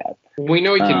do that. We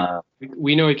know he can.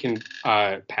 We know he can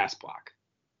pass block.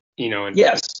 And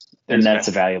yes, and that's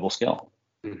a valuable skill.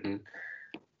 Mm-hmm.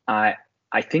 I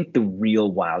think the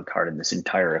real wild card in this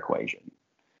entire equation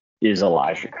is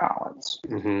Elijah Collins.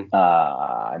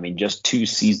 Mm-hmm. Just 2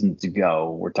 seasons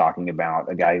ago, we're talking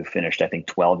about a guy who finished, I think,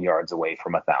 12 yards away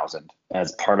from 1,000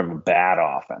 as part of a bad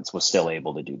offense, was still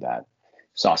able to do that.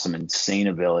 Saw some insane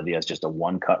ability as just a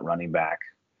one-cut running back,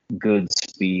 good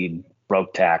speed,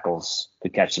 broke tackles,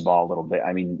 could catch the ball a little bit.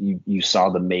 You saw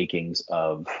the makings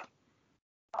of,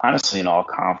 honestly, an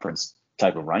all-conference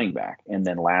type of running back. And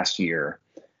then last year,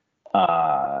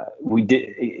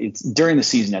 it's during the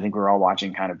season, I think we were all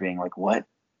watching, kind of being like,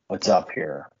 what's up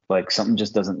here? Like, something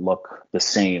just doesn't look the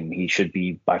same. He should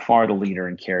be by far the leader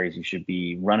in carries. He should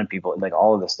be running people, like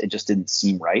all of this. It just didn't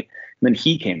seem right. And then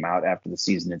he came out after the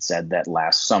season and said that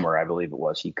last summer, I believe it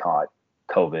was, he caught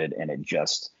COVID, and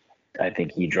I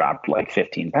think he dropped like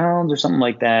 15 pounds or something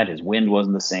like that. His wind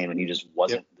wasn't the same, and he just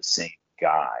wasn't the same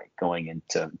guy going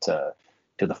into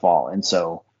the fall. And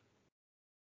so,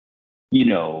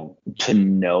 to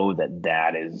know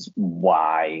that is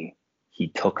why he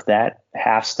took that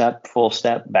full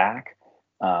step back,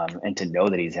 and to know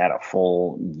that he's had a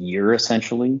full year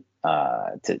essentially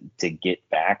to get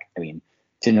back.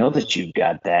 To know that you've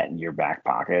got that in your back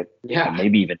pocket. Yeah.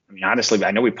 Maybe even, honestly,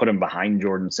 I know we put him behind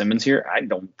Jordan Simmons here. I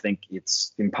don't think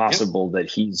it's impossible that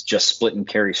he's just splitting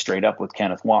carry straight up with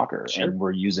Kenneth Walker, and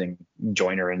we're using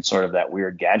Joyner in sort of that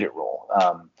weird gadget role.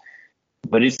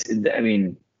 But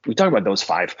we talk about those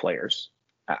 5 players.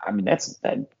 That's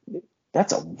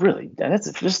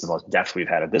just the most depth we've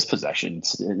had at this position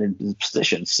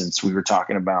since we were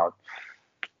talking about,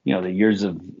 the years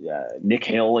of Nick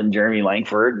Hill and Jeremy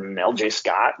Langford and LJ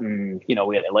Scott, and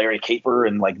we had Larry Caper,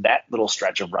 and like that little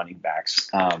stretch of running backs.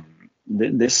 Again,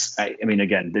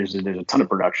 there's a ton of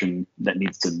production that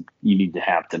you need to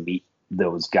have to meet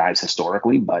those guys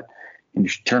historically, but in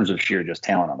terms of sheer just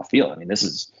talent on the field, this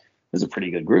is a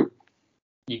pretty good group.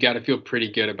 You got to feel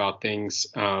pretty good about things,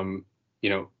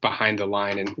 behind the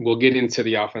line. And we'll get into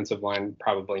the offensive line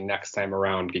probably next time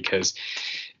around, because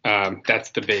that's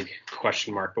the big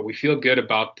question mark. But we feel good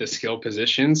about the skill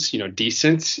positions,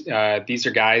 decent. These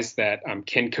are guys that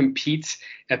can compete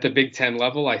at the Big Ten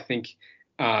level. I think,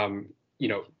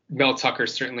 Mel Tucker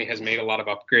certainly has made a lot of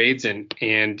upgrades, and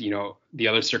the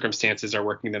other circumstances are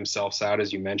working themselves out,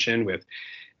 as you mentioned, with,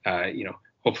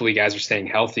 hopefully guys are staying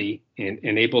healthy and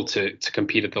able to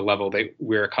compete at the level that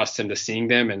we're accustomed to seeing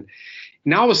them. And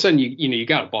now all of a sudden, you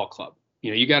got a ball club.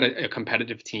 You got a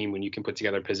competitive team when you can put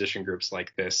together position groups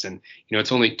like this. And,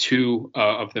 it's only 2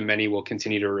 of the many we'll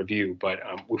continue to review. But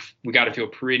we got to feel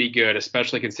pretty good,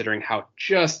 especially considering how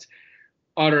just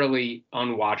utterly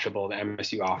unwatchable the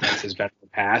MSU offense has been in the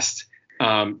past.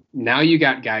 Now you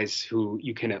got guys who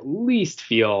you can at least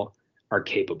feel are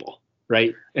capable,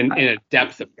 right? And a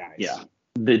depth of guys. Yeah.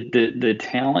 The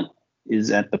talent is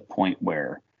at the point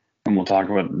where, and we'll talk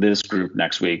about this group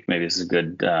next week, maybe this is a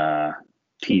good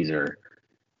teaser.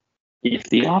 If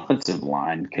the offensive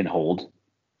line can hold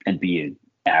and be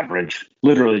average,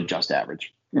 literally just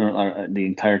average, the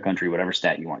entire country, whatever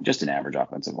stat you want, just an average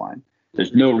offensive line,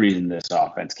 there's no reason this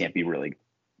offense can't be really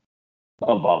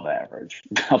above average.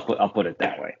 I'll put it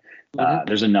that way.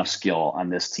 There's enough skill on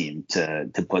this team to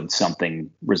put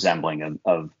something resembling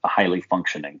of a highly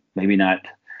functioning, maybe not,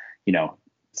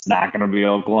 it's not going to be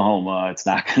Oklahoma. It's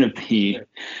not going to be,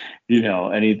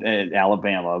 any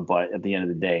Alabama. But at the end of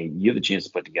the day, you have the chance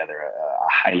to put together a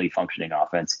highly functioning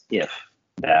offense if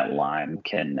that line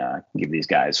can give these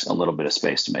guys a little bit of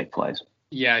space to make plays.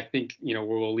 Yeah, I think, where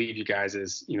we'll leave you guys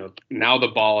is, now the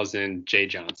ball is in Jay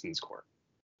Johnson's court.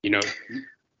 Now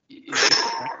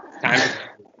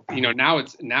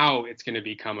it's going to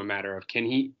become a matter of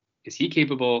is he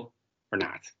capable or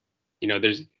not?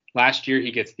 Last year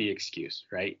he gets the excuse,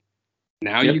 right?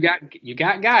 Now you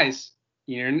got guys.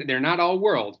 They're not all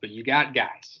world, but you got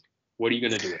guys. What are you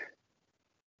going to do with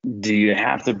it? Do you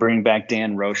have to bring back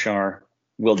Dan Rochar?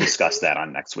 We'll discuss that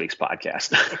on next week's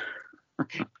podcast.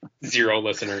 0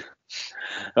 listener.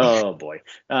 Oh boy.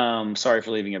 Sorry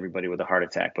for leaving everybody with a heart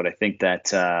attack, but I think that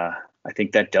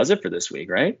does it for this week,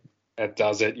 right? That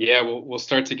does it. Yeah, we'll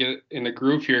start to get in the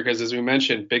groove here because, as we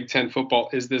mentioned, Big Ten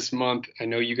football is this month. I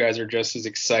know you guys are just as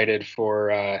excited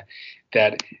for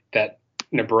that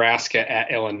Nebraska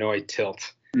at Illinois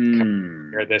tilt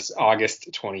or this August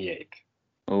 28th.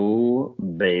 Oh,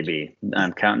 baby.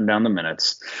 I'm counting down the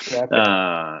minutes.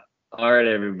 All right,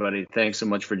 everybody. Thanks so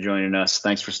much for joining us.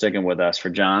 Thanks for sticking with us. For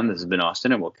John, this has been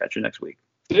Austin, and we'll catch you next week.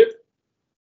 Yep.